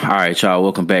All right, y'all.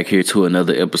 Welcome back here to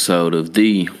another episode of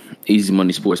the Easy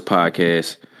Money Sports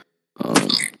Podcast.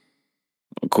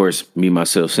 Of course, me,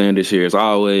 myself, Sanders here as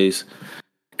always.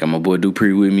 Got my boy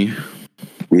Dupree with me.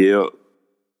 Yeah.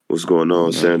 What's going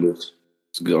on, Sanders?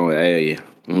 It's going. Hey,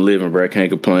 I'm living, bro. Can't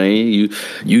complain.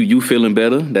 You feeling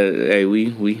better? Hey, we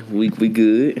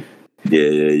good.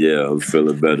 Yeah. I'm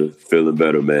feeling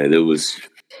better, man. It's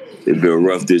been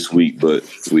rough this week, but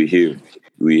we here.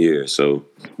 So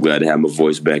glad to have my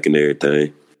voice back and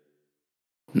everything.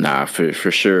 Nah, for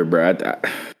sure, bro.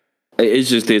 It's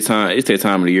just that time. It's that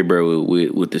time of the year, bro.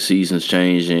 With the seasons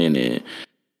changing and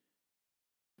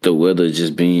the weather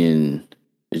just being,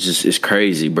 it's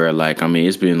crazy, bro. Like, I mean,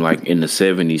 it's been like in the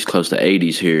 70s, close to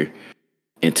 80s here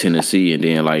in Tennessee, and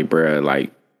then like, bro,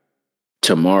 like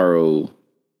tonight,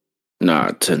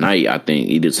 I think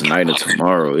either tonight or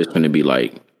tomorrow, it's gonna be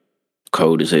like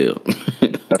cold as hell.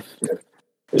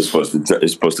 It's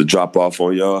supposed to drop off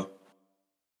on y'all.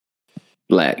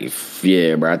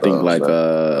 Yeah, bro. I think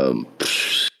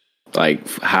like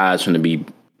highs gonna be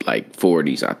like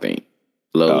 40s. I think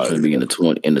lows gonna be in the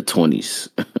 20s.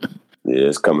 Yeah,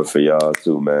 it's coming for y'all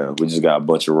too, man. We just got a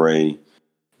bunch of rain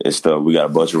and stuff. We got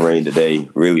a bunch of rain today.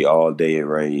 Really, all day it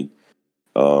rained.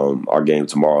 Our game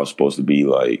tomorrow is supposed to be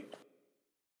like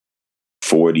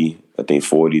 40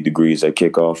 degrees at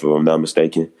kickoff, if I'm not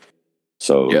mistaken.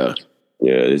 So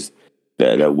yeah, it's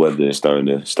that weather is starting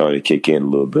to kick in a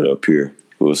little bit up here.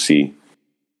 We'll see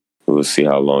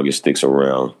how long it sticks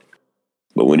around.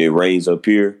 But when it rains up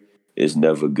here, it's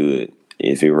never good.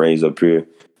 If it rains up here,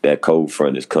 that cold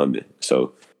front is coming.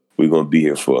 So we're gonna be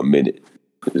here for a minute.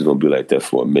 It's gonna be like that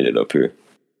for a minute up here.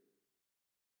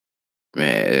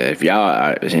 Man, if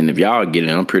y'all get it,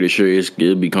 I'm pretty sure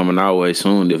it'll be coming our way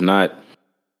soon. If not,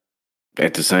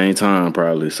 at the same time,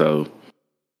 probably. So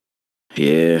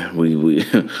yeah, we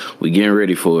getting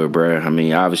ready for it, bro. I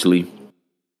mean, obviously,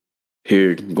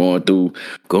 here going through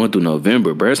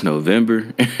November, bro. It's November.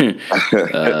 Bro,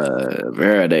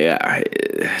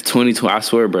 2020. I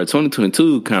swear, bro.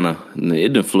 2022 kind of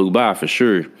it done flew by for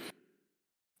sure.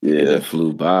 Yeah, it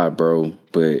flew by, bro.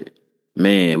 But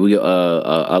man, we a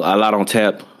lot on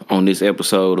tap on this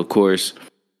episode. Of course,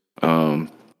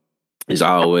 as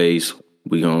always,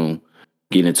 we gonna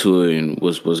get into it and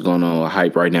what's going on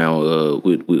hype right now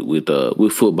with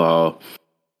football.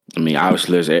 I mean,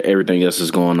 obviously, there's everything else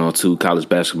is going on too. College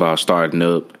basketball starting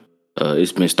up.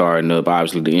 It's been starting up.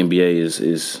 Obviously, the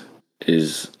NBA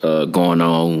is going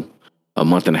on a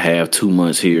month and a half, 2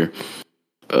 months here.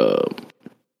 We're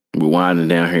winding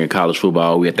down here in college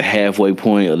football. We're at the halfway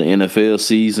point of the NFL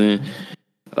season.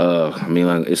 I mean,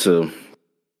 like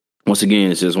once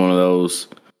again, it's just one of those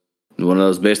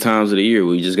best times of the year.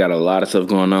 We just got a lot of stuff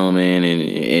going on, man,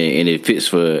 and it fits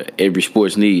for every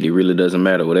sports need. It really doesn't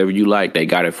matter. Whatever you like, they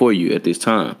got it for you at this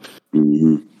time.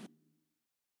 Mm-hmm.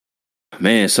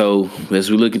 Man, so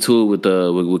as we look into it with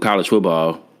college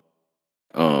football,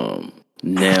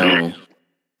 now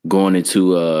going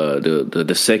into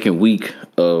the second week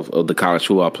of the college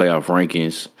football playoff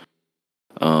rankings,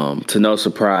 to no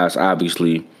surprise,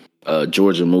 obviously,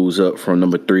 Georgia moves up from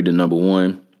number 3 to number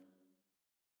 1.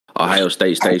 Ohio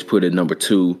State stays put at number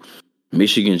 2.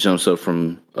 Michigan jumps up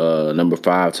from number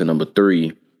 5 to number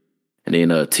 3. And then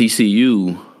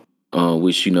TCU,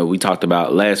 which, we talked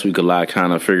about last week a lot,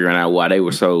 kind of figuring out why they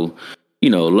were so,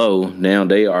 low. Now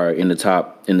they are in the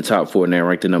top 4 now,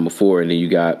 ranked at number 4. And then you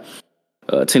got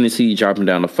Tennessee dropping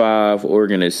down to 5,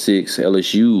 Oregon at 6,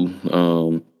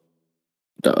 LSU,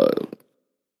 the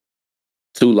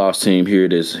 2-loss team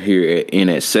here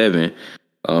at 7.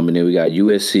 And then we got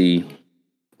USC.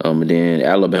 And then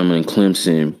Alabama and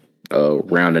Clemson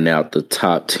rounding out the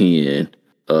top 10 in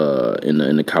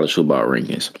the college football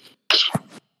rankings.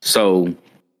 So,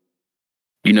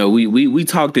 we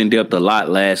talked in depth a lot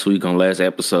last week on last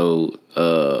episode, with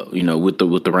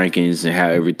the rankings and how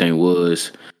everything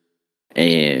was.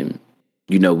 And,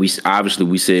 we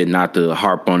said not to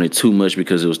harp on it too much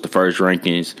because it was the first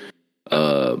rankings.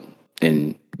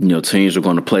 And, teams were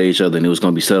going to play each other and it was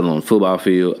going to be settled on the football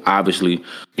field. Obviously,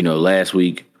 last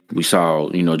week, we saw,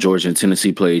 Georgia and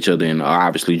Tennessee play each other, and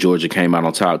obviously Georgia came out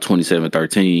on top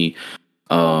 27-13.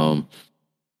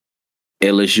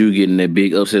 LSU getting that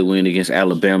big upset win against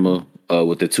Alabama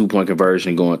with the 2-point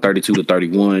conversion going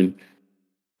 32-31.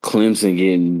 Clemson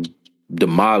getting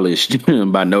demolished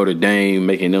by Notre Dame,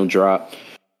 making them drop.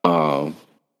 And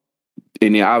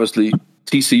then obviously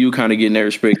TCU kind of getting that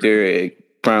respect there,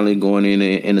 finally going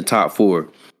in the top 4.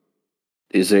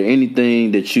 Is there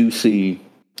anything that you see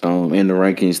in the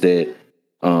rankings that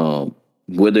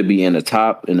whether it be in the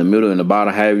top, in the middle, in the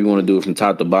bottom, however you want to do it from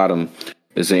top to bottom,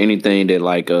 Is there anything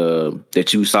that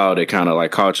that you saw that kind of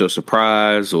like caught your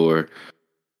surprise, or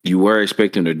you were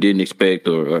expecting or didn't expect,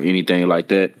 or anything like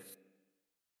that?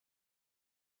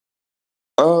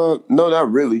 No,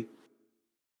 not really.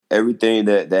 Everything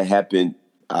that happened,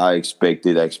 I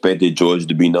expected. I expected Georgia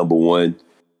to be number one.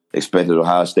 Expected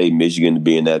Ohio State, Michigan to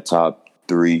be in that top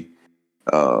three.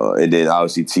 And then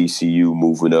obviously TCU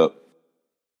moving up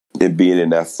and being in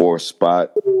that fourth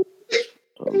spot.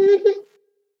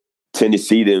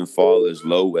 Tennessee didn't fall as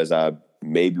low as I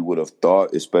maybe would have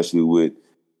thought, especially with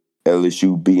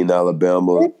LSU beating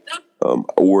Alabama,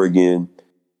 Oregon,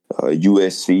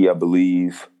 USC, I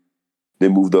believe. They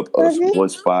moved up one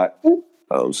spot.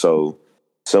 So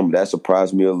some of that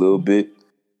surprised me a little bit.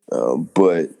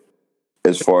 But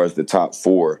as far as the top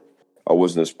four, I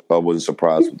wasn't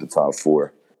surprised with the top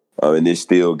four. And there's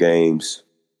still games.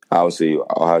 Obviously,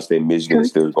 Ohio State, Michigan is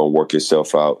still going to work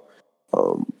itself out.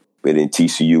 And then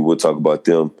TCU, we'll talk about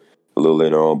them a little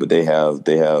later on. But they have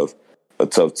a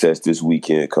tough test this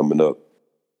weekend coming up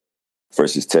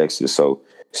versus Texas. So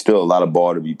still a lot of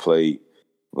ball to be played.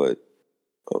 But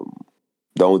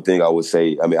the only thing I would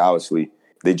say, I mean, obviously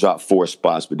they dropped 4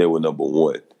 spots, but they were number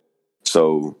one.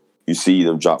 So you see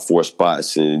them drop 4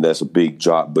 spots, and that's a big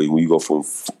drop. But when you go from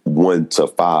 1 to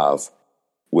 5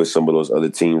 with some of those other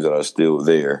teams that are still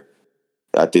there,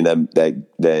 I think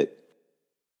that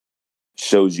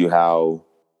shows you how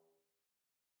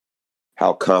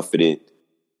confident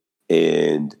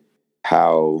and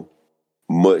how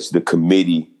much the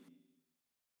committee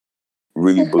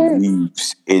really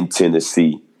believes in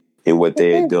Tennessee and what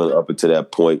they had done up until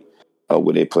that point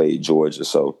when they played Georgia.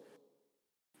 So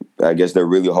I guess they're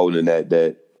really holding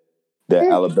that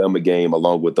Alabama game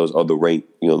along with those other ranked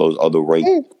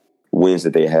wins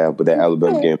that they have, but that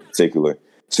Alabama game in particular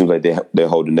seems like they're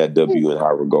holding that W in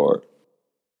high regard.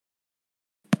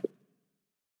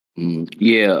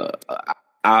 Yeah,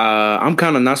 I'm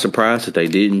kind of not surprised that they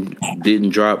didn't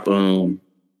drop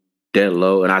that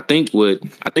low, and I think what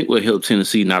helped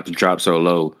Tennessee not to drop so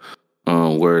low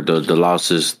were the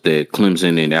losses that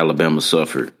Clemson and Alabama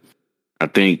suffered. I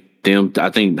think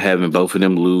having both of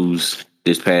them lose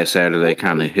this past Saturday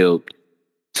kind of helped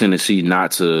Tennessee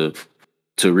not to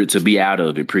be out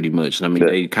of it pretty much. I mean,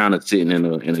 they kind of sitting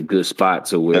in a good spot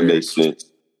to where that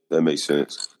makes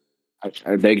sense.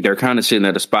 They're kind of sitting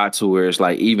at a spot to where it's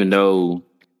like, even though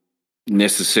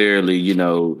necessarily,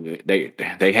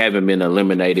 they haven't been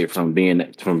eliminated from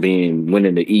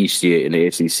winning the East yet in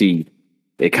the SEC.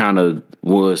 It kind of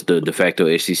was the de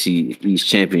facto SEC East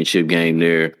championship game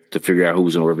there to figure out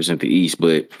who's going to represent the East.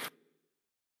 But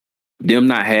them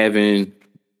not having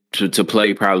to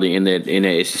play probably in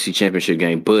that SEC championship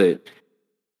game, but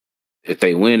if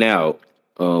they win out,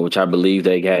 which I believe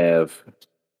they have,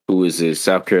 who is it?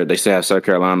 South Carolina. They still have South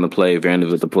Carolina to play,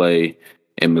 Vanderbilt to play,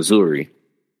 and Missouri.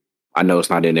 I know it's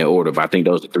not in that order, but I think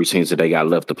those are 3 teams that they got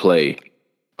left to play.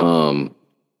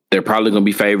 They're probably going to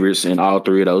be favorites in all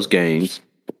 3 of those games.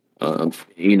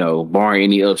 Barring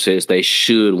any upsets, they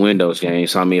should win those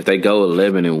games. So, I mean, if they go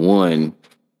 11-1,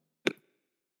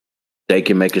 they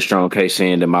can make a strong case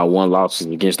saying that my one loss is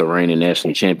against the reigning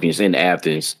national champions in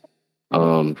Athens.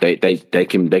 They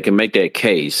can make that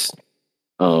case.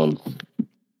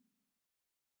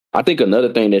 I think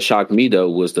another thing that shocked me though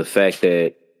was the fact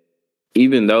that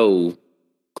even though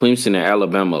Clemson and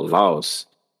Alabama lost,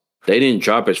 they didn't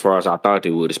drop as far as I thought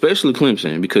they would, especially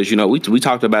Clemson, because, we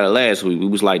talked about it last week. We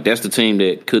was like, that's the team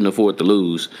that couldn't afford to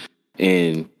lose,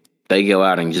 and they go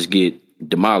out and just get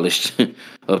demolished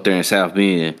up there in South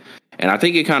Bend. And I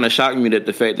think it kind of shocked me that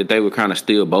the fact that they were kind of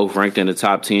still both ranked in the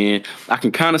top 10. I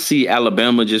can kind of see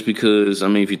Alabama just because, I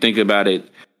mean, if you think about it,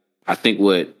 I think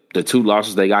the 2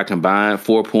 losses they got combined,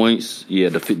 4 points. Yeah,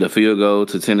 the field goal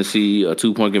to Tennessee, a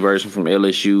 2-point conversion from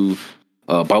LSU,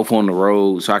 both on the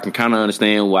road. So I can kind of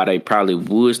understand why they probably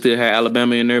would still have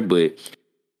Alabama in there. But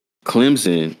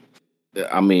Clemson,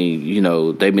 I mean,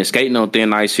 they've been skating on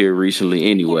thin ice here recently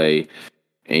anyway.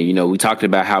 And, we talked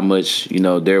about how much,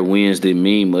 their wins didn't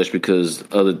mean much because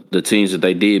the teams that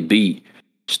they did beat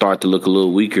start to look a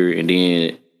little weaker. And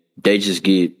then they just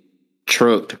get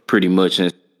trucked pretty much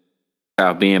in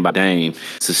South Bend by Dame.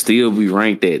 To still be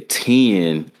ranked at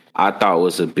 10, I thought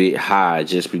was a bit high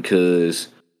just because,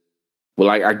 well,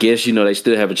 I guess, they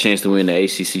still have a chance to win the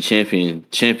ACC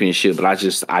championship, but I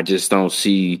just don't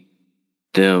see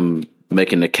them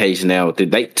making the case now.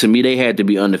 To me, they had to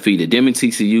be undefeated. Them and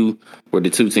TCU were the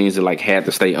 2 teams that had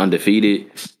to stay undefeated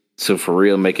to for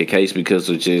real make a case because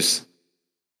of just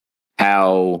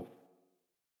how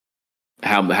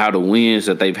the wins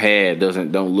that they've had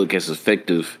don't look as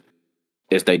effective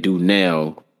as they do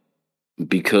now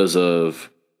because of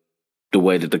the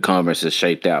way that the conference is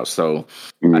shaped out. So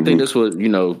I think this was,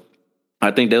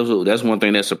 I think that's one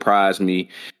thing that surprised me.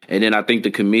 And then I think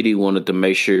the committee wanted to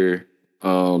make sure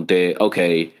that,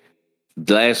 okay,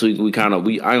 last week I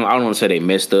don't want to say they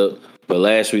messed up, but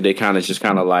last week they kind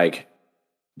of like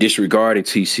disregarded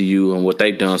TCU and what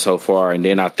they've done so far. And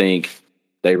then I think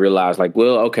they realized like,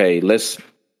 well, okay, let's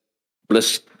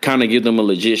kind of give them a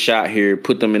legit shot here,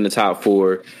 put them in the top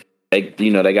 4. They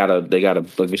got a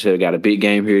like you said, got a big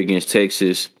game here against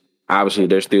Texas. Obviously,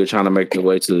 they're still trying to make their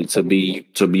way to be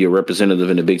a representative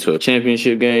in the Big 12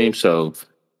 championship game. So,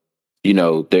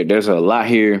 there's a lot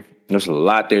here. There's a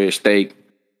lot there at stake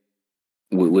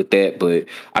with that. But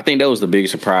I think that was the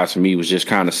biggest surprise for me, was just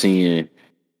kind of seeing,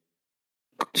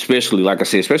 especially like I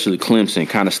said, especially Clemson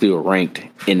kind of still ranked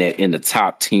in the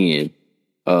top 10,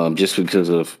 just because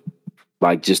of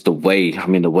like just the way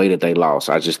that they lost.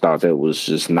 I just thought that was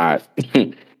just not.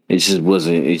 It just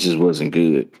wasn't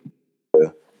good.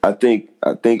 I think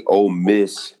Ole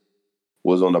Miss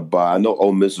was on a bye. I know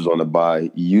Ole Miss was on a bye.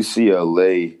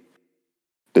 UCLA,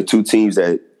 the two teams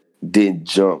that didn't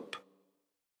jump.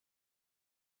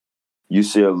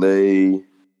 UCLA,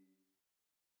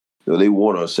 they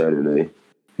won on Saturday.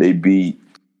 They beat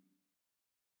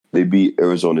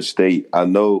Arizona State. I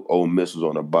know Ole Miss was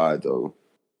on a bye though,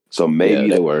 so maybe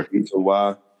they were.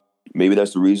 Maybe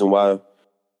that's the reason why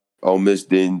Ole Miss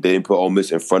they didn't put Ole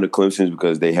Miss in front of Clemson,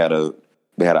 because they had an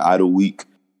idle week.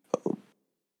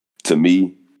 To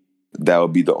me, that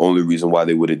would be the only reason why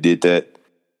they would have did that.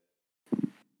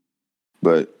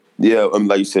 But yeah,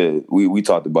 like you said, we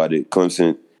talked about it.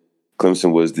 Clemson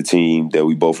was the team that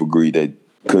we both agreed that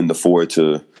couldn't afford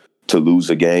to lose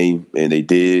a game, and they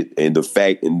did. And the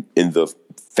fact in the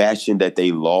fashion that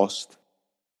they lost,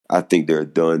 I think they're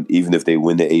done. Even if they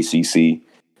win the ACC,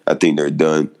 I think they're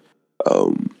done.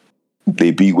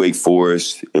 They beat Wake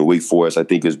Forest, and Wake Forest I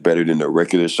think is better than the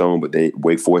record has shown, but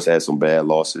Wake Forest had some bad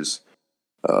losses.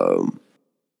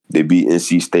 They beat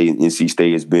NC State, and NC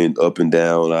State has been up and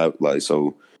down.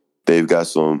 So they've got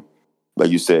some, like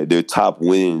you said, their top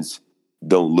wins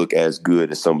don't look as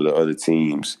good as some of the other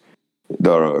teams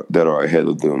that are ahead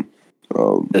of them.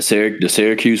 The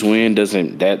Syracuse win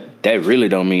that really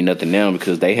don't mean nothing now,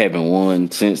 because they haven't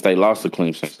won since they lost to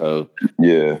Clemson. So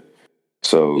yeah,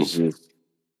 so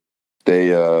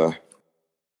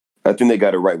I think they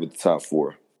got it right with the top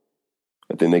 4.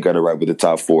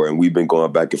 And we've been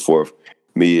going back and forth.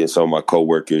 Me and some of my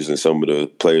coworkers and some of the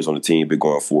players on the team been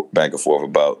going back and forth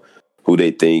about who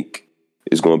they think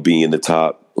is going to be in the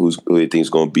top, who they think is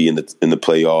going to be in the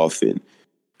playoff, and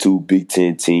 2 Big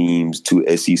Ten teams,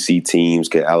 2 SEC teams.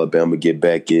 Can Alabama get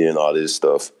back in? All this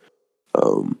stuff.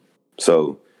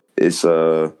 So it's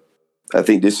I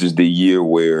think this is the year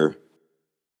where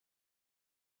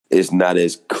it's not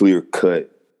as clear cut.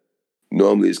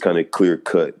 Normally, it's kind of clear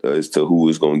cut as to who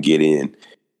is going to get in,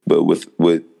 but with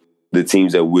the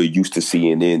teams that we're used to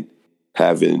seeing in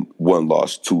having 1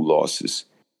 loss, 2 losses,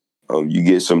 you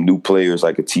get some new players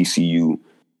like a TCU,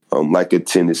 like a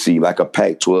Tennessee, like a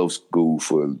Pac-12 school.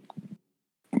 For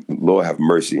Lord have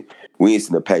mercy, we ain't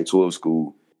seen a Pac-12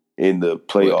 school in the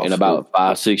playoffs in about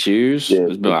 5-6 years. Yeah,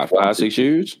 it's been about 5-6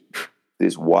 years.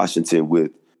 This Washington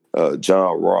with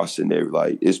John Ross and there,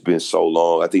 like, it's been so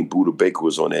long. I think Buda Baker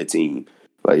was on that team.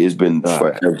 Like, it's been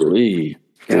forever.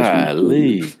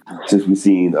 Since we've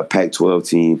seen a Pac-12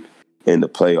 team in the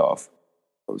playoff.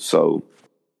 So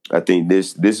I think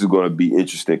this is going to be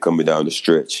interesting coming down the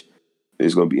stretch.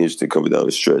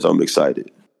 I'm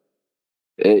excited.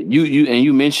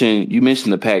 You mentioned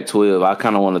the Pac-12. I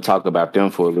kind of want to talk about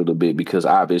them for a little bit, because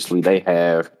obviously they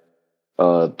have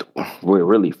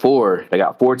really 4. They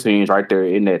got 4 teams right there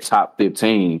in that top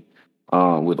 15,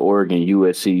 with Oregon,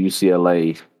 USC,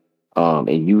 UCLA,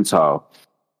 and Utah.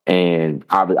 And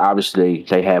obviously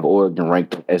they have Oregon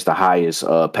ranked as the highest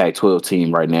Pac-12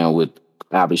 team right now, with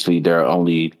obviously their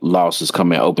only losses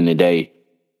coming opening day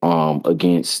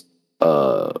against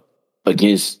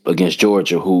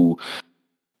Georgia, who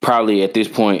probably at this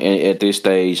point, at this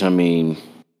stage, I mean,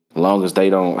 as long as they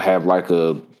don't have like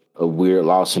a weird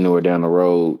loss anywhere down the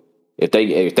road, if they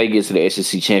get to the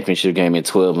SEC championship game at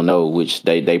 12-0, which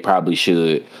they probably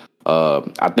should,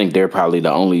 I think they're probably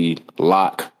the only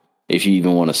lock, if you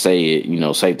even want to say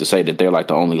it. Safe to say that they're like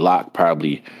the only lock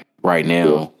probably right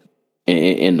now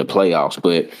in the playoffs.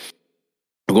 But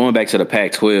going back to the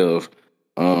Pac-12,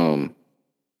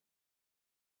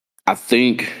 I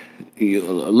think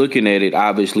looking at it,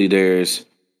 obviously there's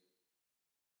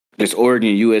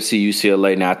Oregon, USC,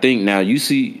 UCLA. Now I think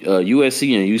USC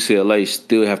and UCLA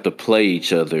still have to play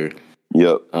each other.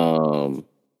 Yep.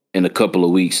 In a couple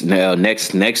of weeks. Now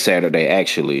next Saturday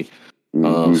actually.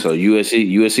 So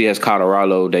USC has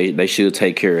Colorado. They should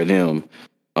take care of them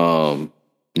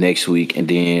next week, and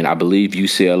then I believe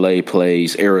UCLA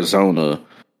plays Arizona.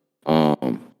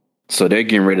 So they're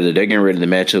getting ready to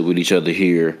match up with each other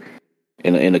here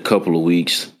in a couple of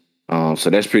weeks. So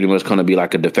that's pretty much going to be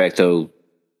like a de facto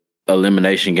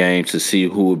elimination game to see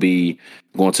who will be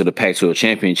going to the Pac-12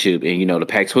 championship. And the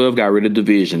Pac-12 got rid of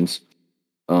divisions.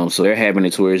 So they're having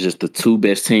it to where it's just the two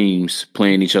best teams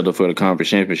playing each other for the conference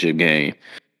championship game.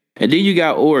 And then you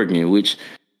got Oregon, which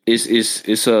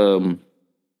is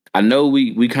I know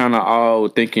we kind of all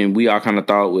thinking, we all kind of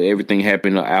thought with everything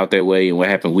happened out that way and what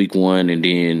happened week 1 and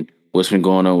then what's been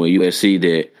going on with USC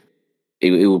that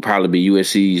it would probably be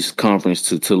USC's conference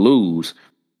to lose.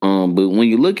 But when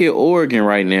you look at Oregon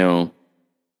right now,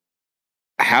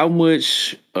 how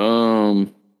much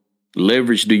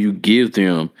leverage do you give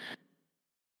them?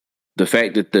 The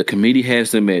fact that the committee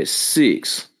has them at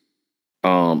 6,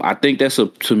 I think that's a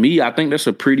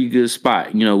pretty good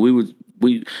spot. We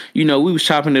was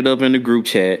chopping it up in the group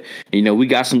chat. We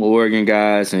got some Oregon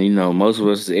guys, and most of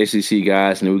us SEC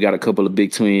guys, and we got a couple of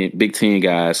Big Ten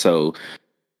guys. So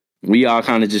we all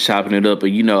kind of just chopping it up.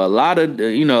 And a lot of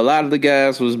the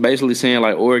guys was basically saying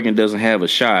like Oregon doesn't have a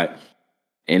shot,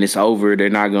 and it's over. They're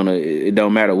not gonna. It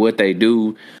don't matter what they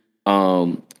do.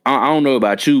 I don't know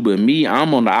about you, but me,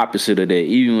 I'm on the opposite of that.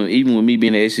 Even with me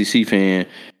being an SEC fan,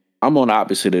 I'm on the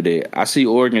opposite of that. I see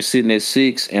Oregon sitting at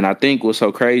 6, and I think what's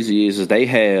so crazy is they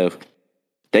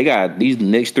got these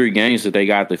next 3 games that they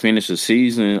got to finish the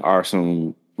season are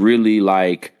some really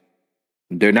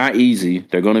they're not easy.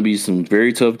 They're going to be some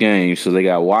very tough games. So they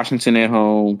got Washington at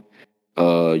home,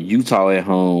 Utah at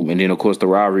home, and then of course the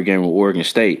rivalry game with Oregon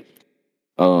State.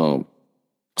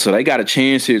 So they got a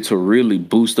chance here to really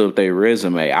boost up their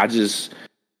resume. I just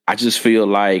feel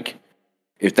like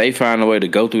if they find a way to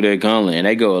go through that gauntlet and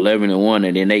they go 11-1,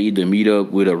 and then they either meet up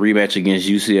with a rematch against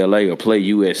UCLA or play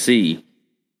USC,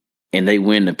 and they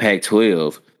win the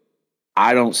Pac-12,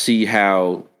 I don't see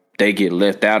how they get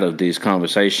left out of this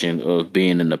conversation of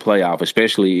being in the playoff,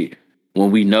 especially when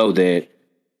we know that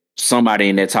somebody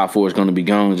in that top 4 is going to be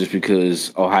gone just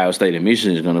because Ohio State and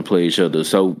Michigan is going to play each other.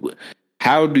 So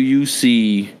how do you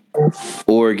see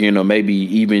Oregon, or maybe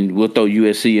even we'll throw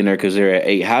USC in there because they're at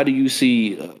 8, how do you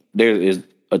see there is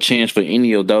a chance for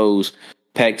any of those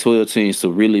Pac-12 teams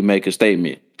to really make a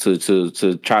statement to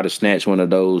try to snatch one of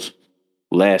those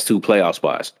last 2 playoff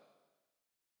spots?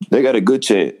 They got a good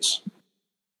chance.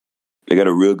 They got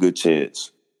a real good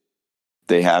chance.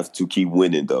 They have to keep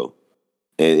winning, though.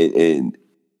 And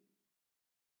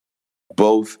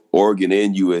both Oregon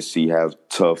and USC have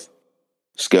tough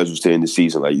schedules to end the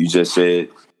season. Like you just said,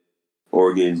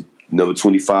 Oregon, number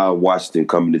 25, Washington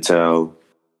coming to town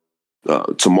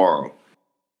tomorrow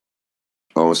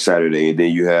on Saturday. And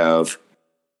then you have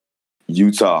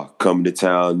Utah coming to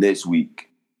town next week,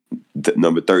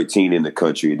 number 13 in the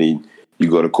country. And then you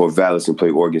go to Corvallis and play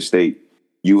Oregon State.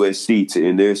 USC to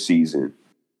end their season,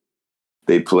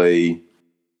 they play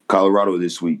Colorado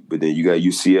this week, but then you got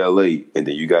UCLA, and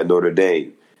then you got Notre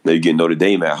Dame. Now you get Notre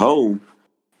Dame at home,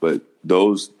 but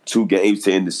those 2 games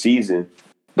to end the season,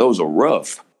 those are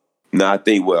rough. Now I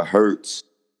think what hurts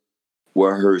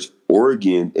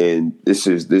Oregon, and this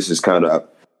is kind of,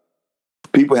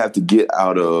 people have to get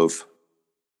out of,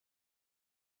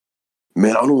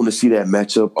 man, I don't want to see that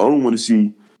matchup. I don't want to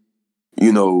see,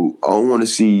 I don't want to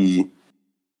see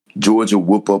Georgia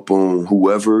whoop up on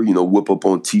whoever, whoop up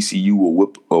on TCU or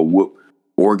whoop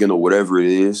Oregon or whatever it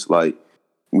is. Like,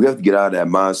 we have to get out of that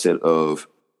mindset of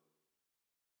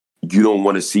you don't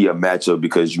want to see a matchup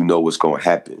because you know what's going to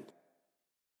happen.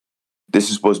 This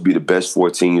is supposed to be the best 4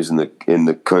 teams in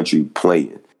the country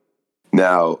playing.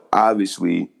 Now,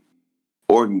 obviously,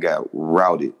 Oregon got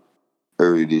routed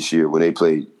earlier this year when they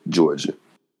played Georgia.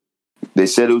 They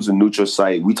said it was a neutral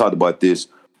site. We talked about this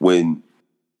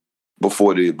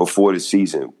before the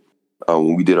season,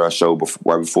 when we did our show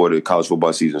right before the college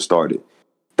football season started.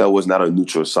 That was not a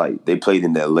neutral site. They played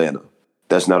in Atlanta.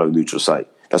 That's not a neutral site.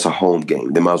 That's a home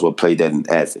game. They might as well play that in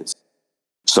Athens.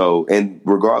 So, and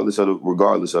regardless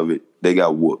of it, they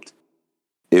got whooped.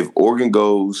 If Oregon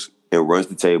goes and runs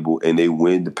the table and they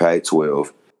win the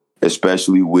Pac-12,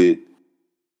 especially with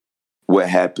whatever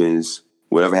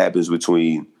happens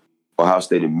between Ohio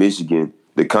State and Michigan,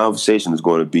 the conversation is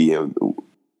going to be, and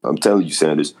I'm telling you,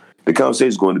 Sanders, the conversation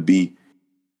is going to be,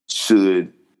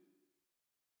 should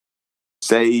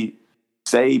say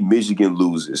Michigan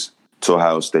loses to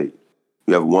Ohio State.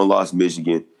 You have 1-loss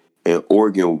Michigan, and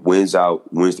Oregon wins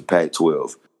the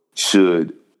Pac-12.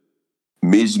 Should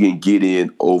Michigan get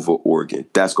in over Oregon?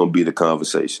 That's going to be the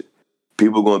conversation.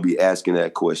 People are going to be asking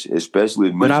that question, especially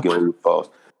if Michigan only falls.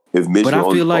 If Michigan, but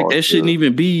I feel like that shouldn't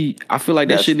even be. I feel like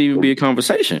that shouldn't even be a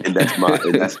conversation. And that's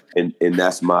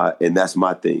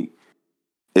my thing.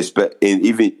 And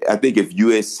even I think if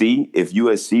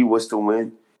USC was to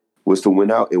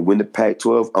win out and win the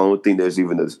Pac-12, I don't think there's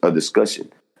even a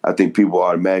discussion. I think people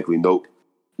automatically nope,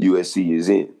 USC is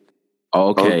in.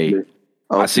 Okay,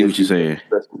 I see what you're saying.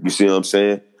 You see what I'm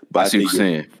saying? But I see what you're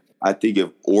saying. I think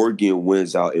if Oregon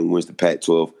wins out and wins the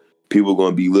Pac-12, people are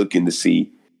going to be looking to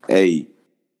see, hey,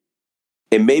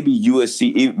 and maybe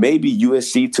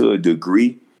USC to a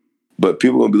degree, but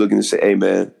people are going to be looking to say, hey,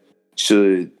 man,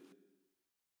 should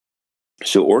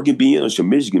Oregon be in or should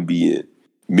Michigan be in?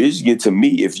 Michigan, to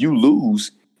me, if you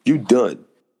lose, you done.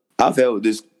 I've held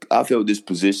this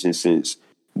position since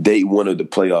day one of the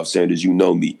playoff, Sanders. You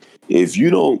know me. If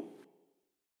you don't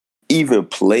even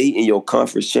play in your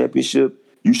conference championship,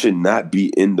 you should not be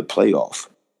in the playoff.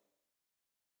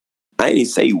 I didn't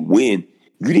say win.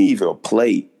 You didn't even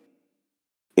play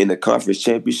in the conference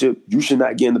championship. You should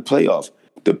not get in the playoff.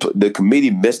 The committee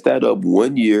messed that up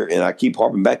 1 year, and I keep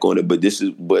harping back on it,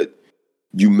 but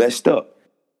you messed up.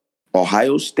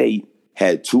 Ohio State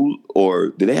had two, or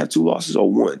did they have two losses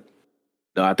or one?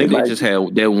 No, I think they just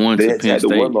had that one to Penn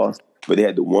State. One loss, but they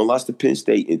had the one loss to Penn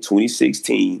State in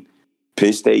 2016.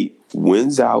 Penn State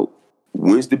wins out,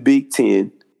 wins the Big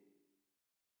Ten.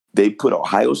 They put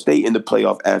Ohio State in the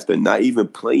playoff after not even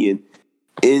playing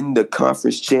in the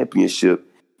conference championship,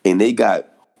 and they got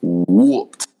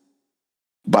whooped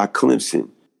by Clemson.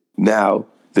 Now,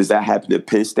 does that happen at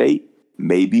Penn State?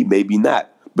 Maybe, maybe not.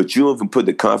 But you don't even put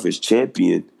the conference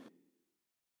champion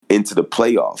into the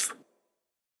playoff.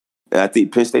 And I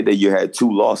think Penn State that year had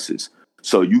two losses.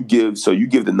 So you give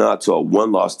the nod to a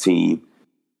one-loss team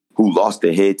who lost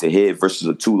the head-to-head versus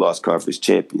a two-loss conference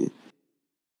champion.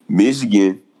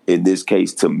 Michigan, in this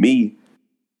case, to me,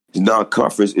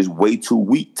 non-conference is way too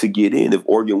weak to get in if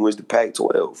Oregon wins the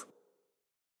Pac-12.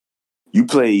 You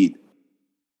played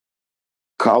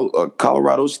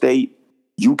Colorado State,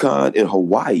 UConn, and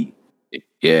Hawaii.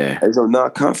 Yeah. As a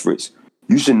non-conference.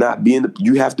 You should not be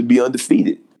you have to be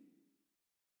undefeated.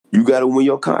 You got to win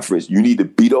your conference. You need to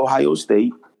beat Ohio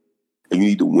State, and you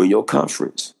need to win your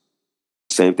conference.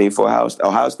 Same thing for Ohio State.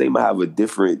 Ohio State might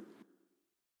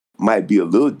be a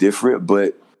little different,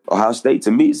 but Ohio State,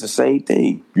 to me, is the same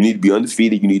thing. You need to be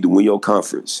undefeated. You need to win your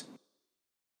conference.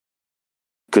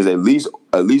 Because at least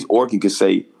Oregon could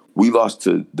say, we lost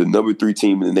to the number 3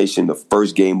 team in the nation the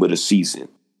first game of the season.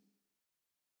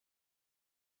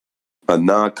 A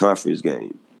non-conference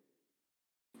game.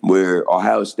 Where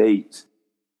Ohio State's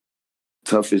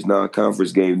toughest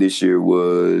non-conference game this year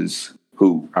was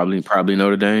who? Probably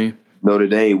Notre Dame. Notre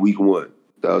Dame, week 1.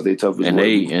 That was their toughest. And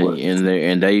they Notre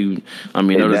Dame's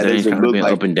kind of been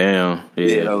up and down. Yeah,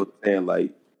 you know what I'm saying?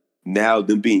 Like, now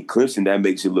them being Clemson, that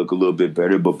makes it look a little bit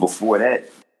better. But before that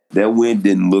win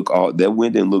didn't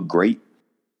look great.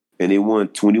 And they won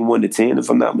 21-10, if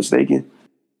I'm not mistaken.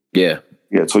 Yeah.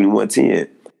 Yeah, 21-10.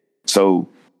 So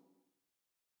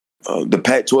the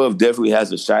Pac-12 definitely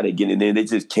has a shot at getting in. They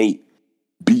just can't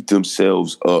beat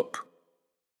themselves up.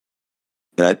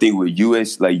 And I think with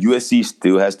USC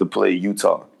still has to play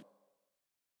Utah.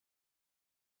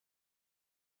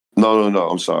 No.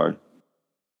 I'm sorry.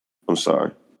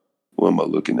 What am I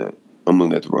looking at? I'm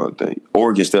looking at the wrong thing.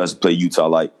 Oregon still has to play Utah.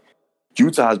 Like,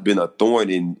 Utah has been a thorn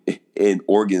in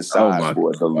Oregon's side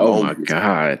for the longest. Oh, my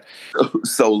God.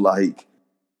 So, like,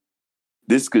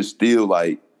 this could still,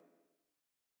 like,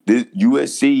 this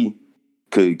USC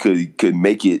could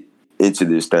make it into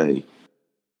this thing.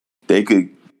 They could,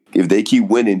 if they keep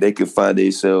winning, they could find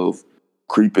themselves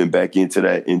creeping back into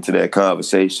that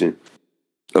conversation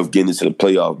of getting into the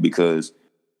playoff, because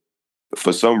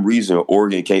for some reason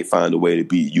Oregon can't find a way to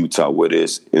beat Utah, whether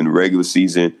it's in the regular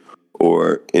season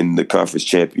or in the conference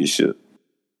championship.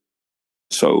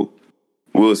 So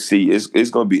we'll see. It's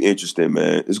going to be interesting,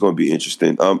 man. It's going to be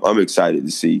interesting. I'm excited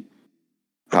to see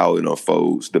how it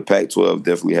unfolds. The Pac-12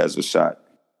 definitely has a shot.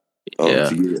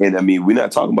 And I mean, we're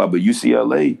not talking about, but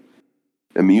UCLA.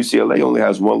 I mean, UCLA only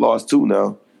has one loss too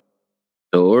now.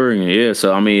 So Oregon, yeah.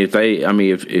 So if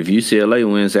UCLA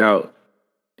wins out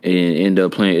and end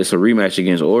up playing, it's a rematch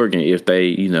against Oregon.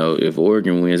 If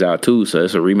Oregon wins out too, so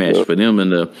it's a rematch for them in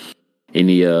the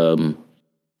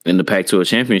Pac-12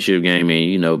 championship game.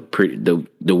 And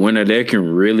the winner there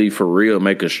can really, for real,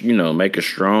 make a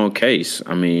strong case.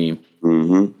 I mean,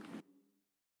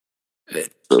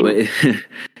 but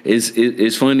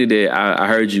it's funny that I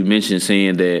heard you mention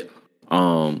saying that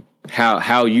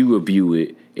how you would view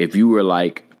it if you were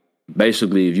like,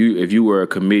 basically if you were a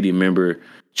committee member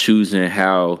choosing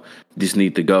how this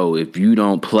need to go. If you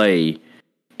don't play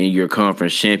in your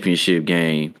conference championship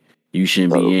game, you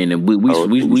shouldn't be in. And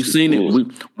we've seen it.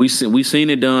 We seen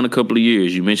it done a couple of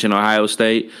years. You mentioned Ohio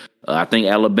State. I think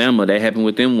Alabama. That happened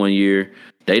with them one year.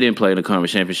 They didn't play in the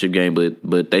conference championship game,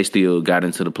 but they still got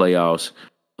into the playoffs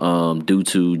due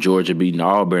to Georgia beating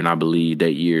Auburn, I believe,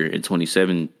 that year in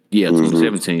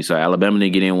 2017. So Alabama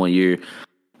didn't get in one year,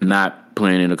 not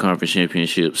playing in the conference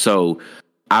championship. So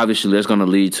obviously, that's going to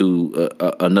lead to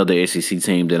another SEC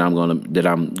team that I'm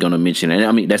gonna mention, and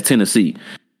I mean that's Tennessee.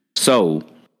 So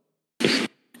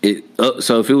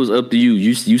so if it was up to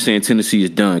you saying Tennessee is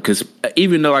done, because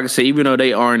even though, like I say, even though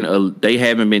they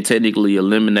haven't been technically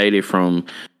eliminated from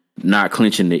not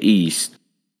clinching the East,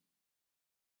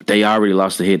 they already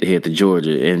lost the head-to-head to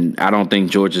Georgia, and I don't think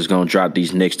Georgia's going to drop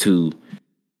these next two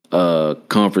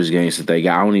conference games that they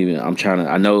got.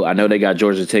 I know they got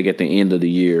Georgia Tech at the end of the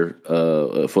year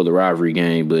for the rivalry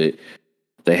game, but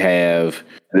they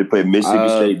play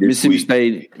Mississippi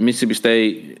State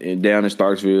down in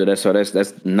Starkville.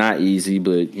 That's not easy,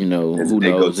 but who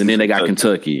knows? And then they got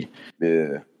Kentucky.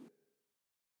 Yeah.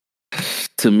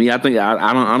 To me, I think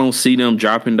I don't see them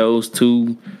dropping those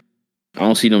two. I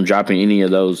don't see them dropping any of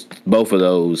those, both of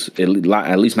those, at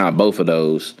least not both of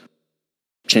those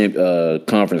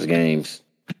conference games,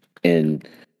 and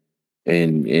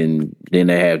then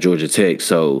they have Georgia Tech.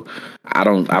 So I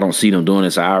don't see them doing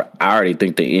this. I already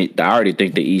think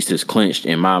the East is clinched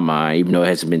in my mind, even though it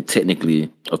hasn't been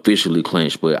technically officially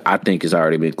clinched. But I think it's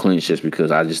already been clinched just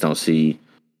because I don't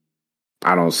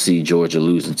see Georgia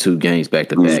losing two games back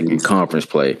to back in conference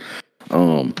play.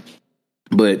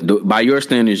 But by your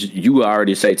standards, you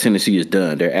already say Tennessee is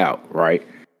done. They're out, right?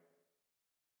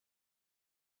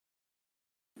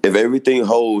 If everything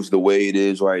holds the way it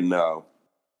is right now,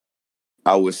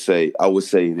 I would say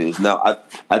this. Now,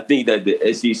 I think that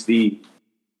the SEC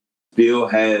still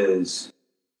has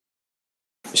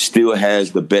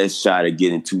the best shot at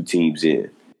getting two teams in,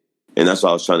 and that's what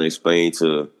I was trying to explain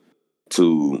to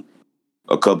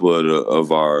a couple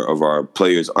of our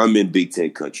players. I'm in Big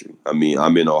Ten country. I mean,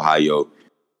 I'm in Ohio.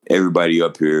 Everybody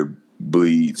up here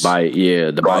bleeds.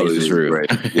 The bias is real.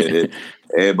 Right. Yeah,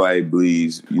 everybody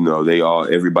bleeds.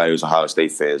 Everybody was Ohio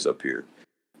State fans up here.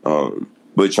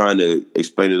 But trying to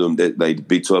explain to them that like the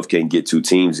Big 12 can't get two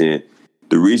teams in.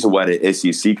 The reason why the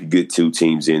SEC could get two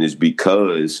teams in is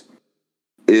because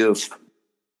if,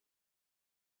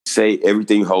 say,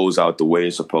 everything holds out the way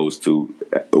it's supposed to,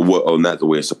 not the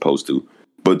way it's supposed to,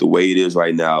 but the way it is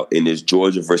right now, and it's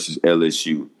Georgia versus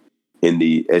LSU in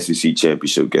the SEC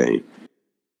championship game.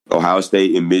 Ohio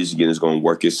State and Michigan is going to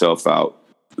work itself out.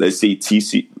 Let's say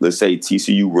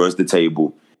TCU runs the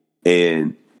table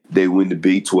and they win the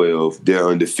Big 12. They're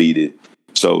undefeated.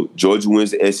 So Georgia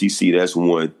wins the SEC. That's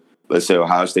one. Let's say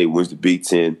Ohio State wins the Big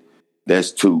 10.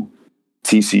 That's two.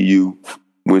 TCU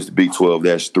wins the Big 12.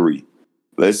 That's three.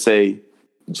 Let's say,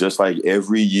 just like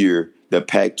every year, the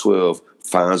Pac-12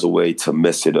 finds a way to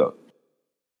mess it up.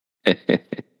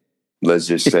 Let's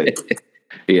just say.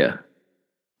 Yeah.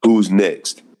 Who's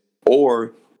next?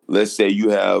 Or let's say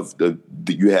you have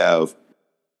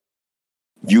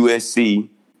USC,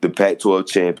 the Pac-12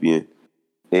 champion,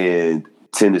 and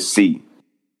Tennessee.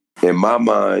 In my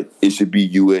mind, it should be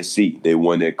USC. They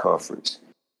won their conference.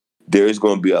 There's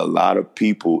going to be a lot of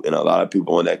people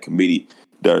on that committee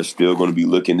that are still going to be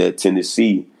looking at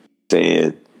Tennessee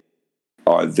saying,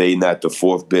 are they not the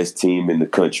fourth best team in the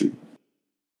country?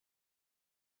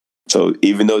 So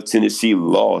even though Tennessee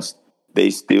lost, they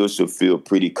still should feel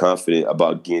pretty confident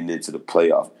about getting into the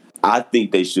playoff. I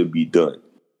think they should be done.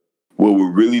 What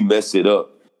would really mess it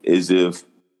up is if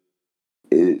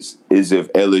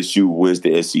LSU wins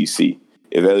the SEC.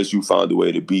 If LSU found a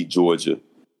way to beat Georgia,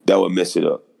 that would mess it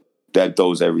up. That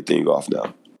throws everything off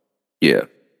now. Yeah.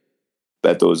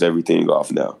 That throws everything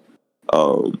off now.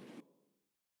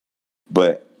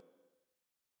 But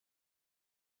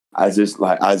I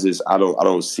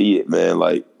don't see it, man.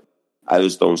 Like, I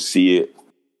just don't see it.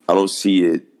 I don't see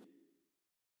it.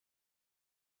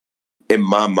 In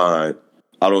my mind,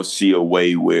 I don't see a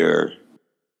way where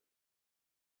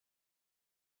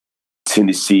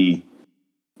Tennessee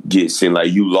gets in.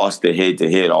 Like, you lost the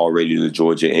head-to-head already to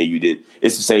Georgia, and you did.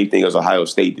 It's the same thing as Ohio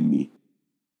State to me.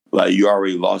 Like, you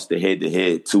already lost the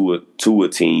head-to-head to a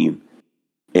team,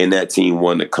 and that team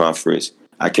won the conference.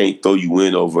 I can't throw you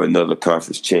in over another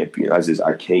conference champion. I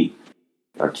can't.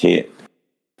 I can't.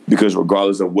 Because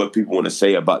regardless of what people want to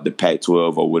say about the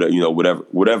Pac-12 or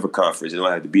whatever conference, it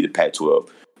don't have to be the Pac-12.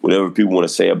 Whatever people want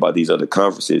to say about these other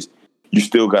conferences, you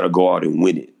still got to go out and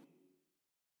win it.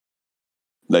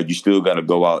 Like, you still got to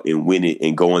go out and win it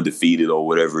and go undefeated or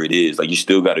whatever it is. Like, you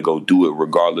still got to go do it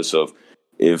regardless of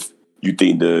if you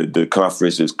think the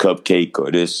conference is cupcake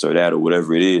or this or that or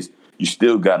whatever it is. you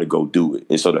still got to go do it.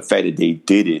 And so the fact that they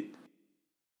did it,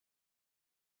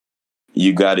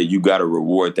 you got to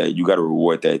reward that. You got to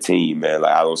reward that team, man.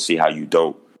 Like, I don't see how you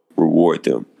don't reward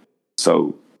them.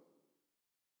 So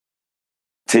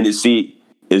Tennessee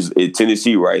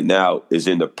right now is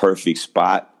in the perfect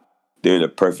spot. They're in the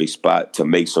perfect spot to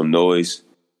make some noise.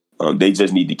 They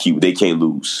just need to they can't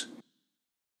lose.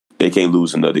 They can't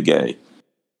lose another game.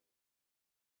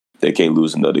 They can't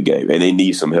lose another game. And they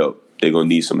need some help. They're going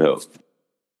to need some help.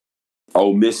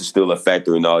 Ole Miss is still a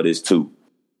factor in all this, too.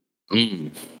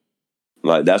 Mm.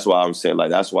 Like, that's why I'm saying, like,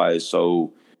 that's why it's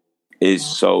so,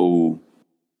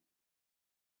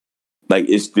 like,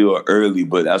 it's still early,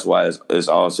 but that's why it's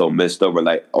also messed up.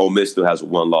 Like, Ole Miss still has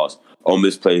one loss. Ole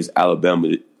Miss plays Alabama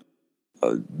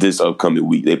this upcoming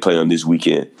week. They play on this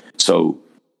weekend. So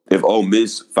if Ole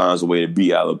Miss finds a way to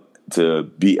beat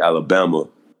Alabama,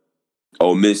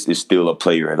 Ole Miss is still a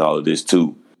player in all of this,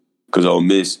 too. Because Ole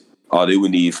Miss, all they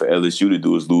would need for LSU to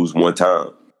do is lose one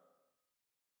time.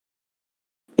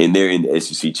 And they're in the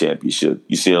SEC championship.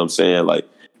 You see what I'm saying? Like,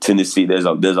 Tennessee, there's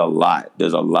a lot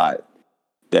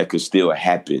that could still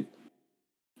happen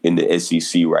in the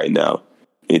SEC right now.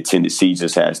 And Tennessee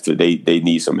just has to, they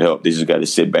need some help. They just got to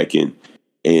sit back and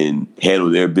handle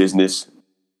their business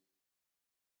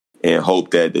and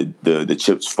hope that the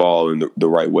chips fall in the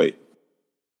right way.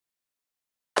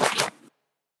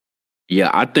 Yeah,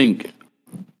 I think,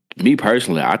 me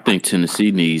personally, I think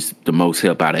Tennessee needs the most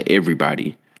help out of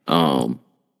everybody.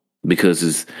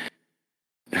 Because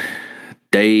it's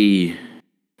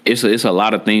a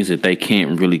lot of things that they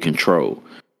can't really control.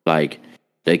 Like,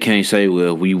 they can't say,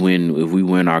 well, if we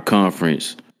win our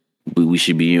conference, we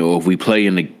should be in, or if we play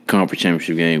in the conference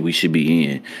championship game, we should be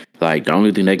in. Like, the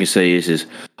only thing they can say is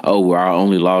oh, well, our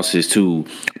only loss is to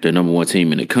the number one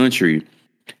team in the country,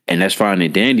 and that's fine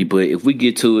and dandy. But if we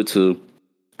get to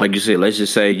like you said, let's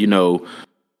just say,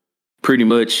 pretty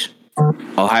much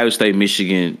Ohio State,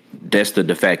 Michigan, that's the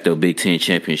de facto Big Ten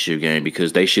championship game,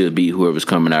 because they should beat whoever's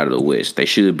coming out of the West. They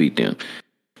should beat them.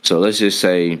 So let's just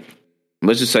say,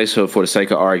 so for the sake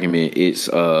of argument, it's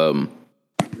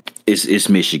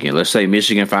Michigan. Let's say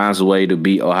Michigan finds a way to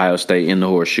beat Ohio State in the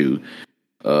horseshoe.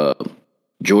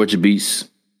 Georgia beats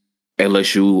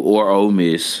LSU or Ole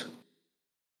Miss.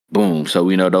 Boom. So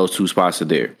we know those two spots are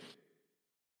there.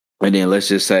 And then let's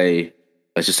just say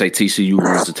TCU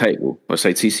runs the table. Let's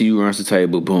say TCU runs the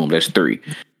table. Boom, that's 3.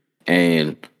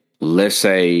 And let's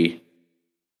say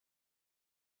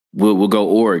we'll go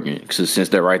Oregon, because since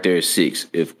they're right there at 6.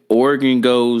 If Oregon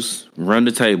goes run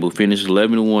the table, finish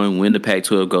 11-1, win the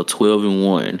Pac-12, go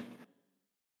 12-1.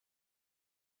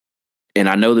 And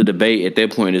I know the debate at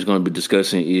that point is going to be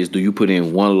discussing is, do you put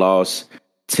in one loss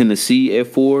Tennessee at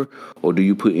 4, or do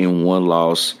you put in one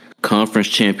loss conference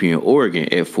champion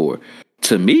Oregon at 4?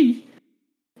 To me,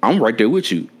 I'm right there with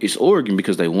you. It's Oregon,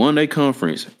 because they won their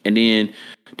conference, and then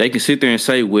they can sit there and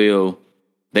say,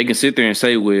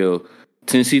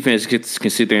 Tennessee fans can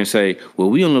sit there and say, well,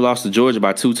 we only lost to Georgia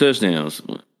by 2 touchdowns.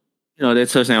 That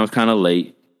touchdown was kind of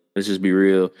late. Let's just be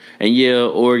real. And yeah,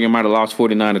 Oregon might have lost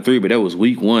 49-3, but that was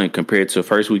week 1 compared to the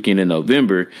first weekend in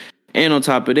November. And on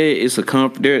top of that, it's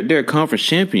they're a conference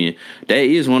champion. That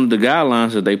is one of the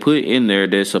guidelines that they put in there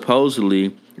that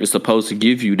supposedly is supposed to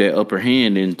give you that upper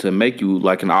hand and to make you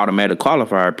like an automatic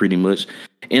qualifier pretty much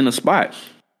in a spot.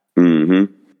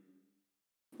 Mm-hmm.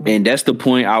 And that's the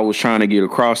point I was trying to get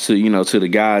across to, to the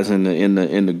guys in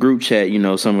the group chat,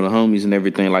 some of the homies and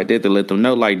everything like that, to let them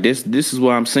know, like, this is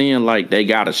what I'm saying. Like, they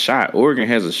got a shot. Oregon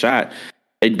has a shot.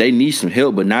 They need some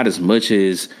help, but not as much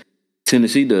as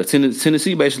Tennessee does.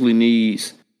 Tennessee basically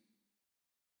needs,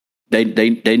 they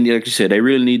like you said, they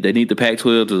need the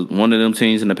Pac-12 to, one of them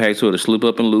teams in the Pac-12 to slip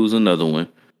up and lose another one.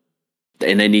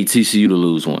 And they need TCU to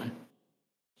lose one.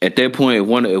 At that point,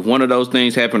 if one of those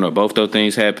things happen or both those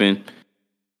things happen,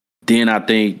 then I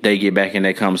think they get back in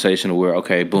that conversation where,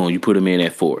 okay, boom, you put them in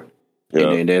at 4,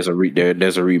 and then there's a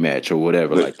rematch or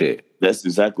whatever like that. That's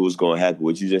exactly what's going to happen.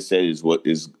 What you just said is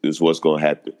what's going to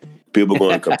happen. People are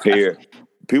going to compare.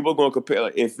 People are going to compare.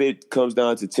 Like, if it comes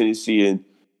down to Tennessee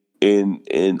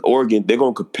and Oregon, they're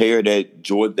going to compare the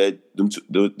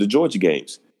Georgia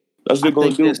games. That's what they're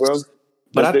going to do, bro.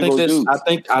 But I think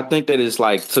that is,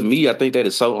 like, to me, I think that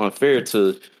is so unfair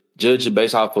to judge it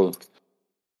based off of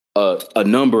a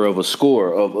number of a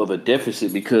score of a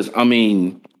deficit, because I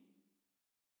mean,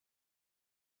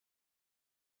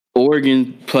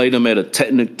 Oregon played them at a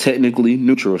technically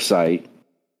neutral site,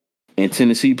 and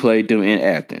Tennessee played them in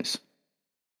Athens,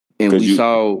 and we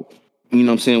saw, what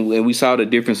I'm saying, and we saw the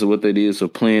difference of what that is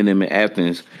of playing them in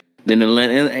Athens than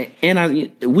Atlanta.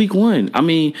 And week 1, I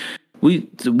mean, We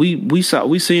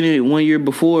seen it 1 year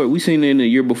before. We seen it in the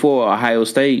year before. Ohio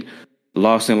State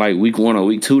lost in like week 1 or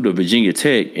week 2 to Virginia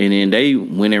Tech, and then they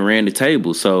went and ran the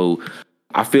table. So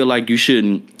I feel like you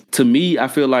shouldn't. To me, I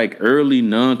feel like early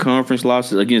non-conference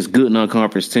losses against good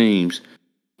non-conference teams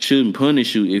shouldn't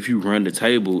punish you if you run the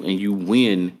table and you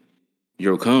win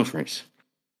your conference.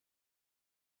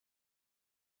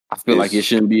 I feel like it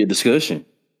shouldn't be a discussion.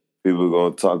 People are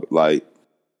going to talk like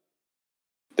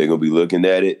they're going to be looking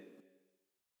at it.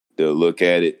 They'll look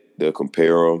at it. They'll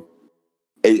compare them.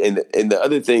 And the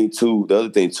other thing too,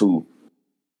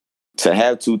 to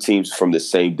have two teams from the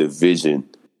same division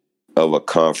of a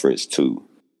conference too.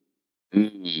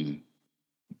 Mm-hmm.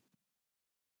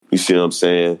 You see what I'm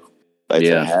saying? Like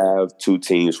to have two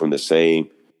teams from the same,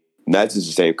 not just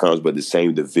the same conference, but the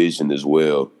same division as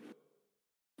well.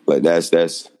 Like that's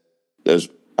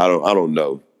I don't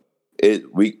know.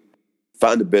 We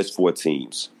find the best four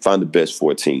teams.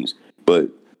 But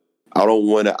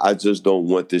I just don't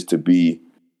want this to be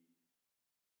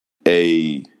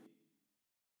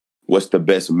what's the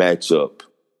best matchup?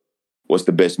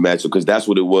 Because that's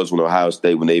what it was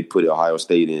when they put Ohio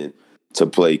State in to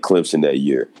play Clemson that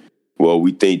year. Well,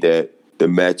 we think that the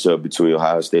matchup between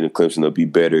Ohio State and Clemson will be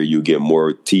better. You get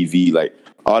more TV, like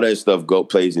all that stuff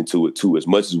plays into it too. As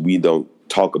much as we don't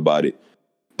talk about it,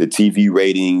 the TV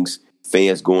ratings,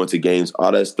 fans going to games,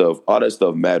 all that stuff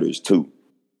matters too.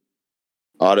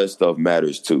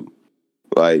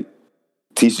 Like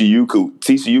TCU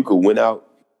could win out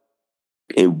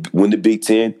and win the Big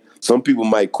Ten. Some people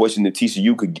might question that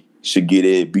TCU should get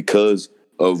in because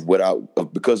of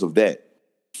that.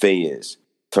 Fans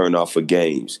turn off for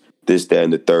games, this, that,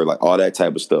 and the third, like all that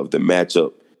type of stuff. The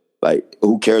matchup, like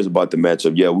who cares about the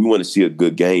matchup? Yeah, we want to see a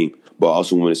good game, but I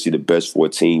also want to see the best four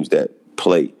teams that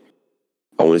play.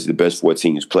 I want to see the best four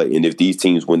teams play, and if these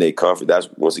teams win their conference, that's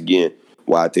once again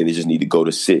why I think they just need to go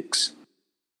to 6.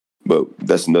 But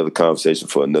that's another conversation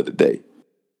for another day.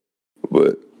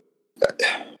 But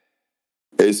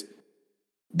it's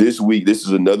this week. This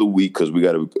is another week because we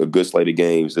got a good slate of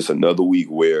games. It's another week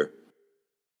where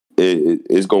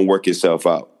it's going to work itself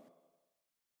out.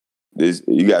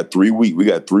 You got 3 weeks. We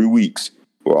got 3 weeks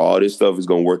where all this stuff is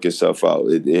going to work itself out.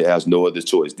 It has no other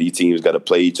choice. These teams got to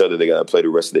play each other. They got to play the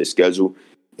rest of their schedule.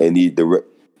 And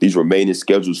these remaining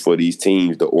schedules for these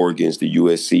teams, the Oregons, the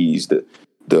USCs,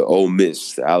 the Ole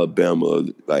Miss, the Alabama,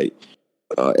 like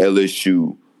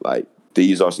LSU, like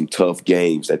these are some tough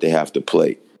games that they have to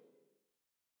play.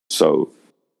 So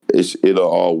it'll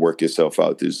all work itself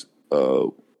out. This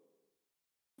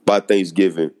by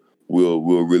Thanksgiving, we'll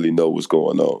really know what's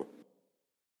going on.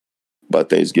 By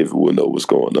Thanksgiving, we'll know what's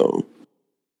going on.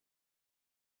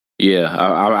 Yeah,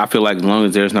 I feel like as long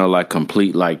as there's no like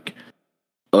complete like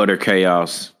utter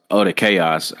chaos.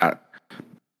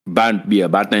 By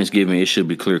Thanksgiving, it should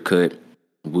be clear cut.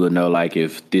 We'll know like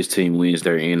if this team wins,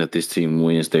 they're in. If this team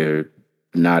wins, they're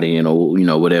not in, or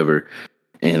whatever.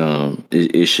 And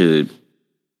it should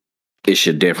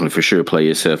definitely for sure play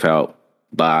itself out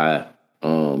by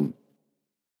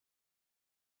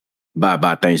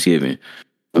Thanksgiving.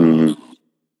 Mm-hmm.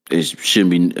 It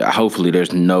shouldn't be. Hopefully,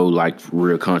 there's no like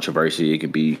real controversy. It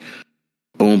could be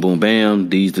boom, boom, bam.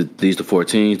 These the 4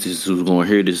 teams. This is who's going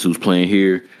here. This is who's playing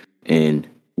here, and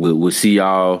we'll see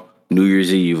y'all New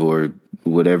Year's Eve or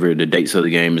whatever the dates of the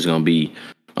game is going to be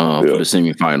for the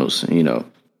semifinals.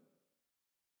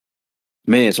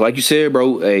 Man, so like you said,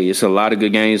 bro, hey, it's a lot of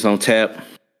good games on tap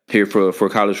here for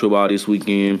college football this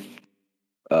weekend.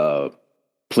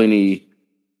 Plenty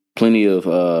of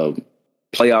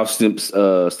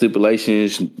playoff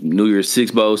stipulations, New Year's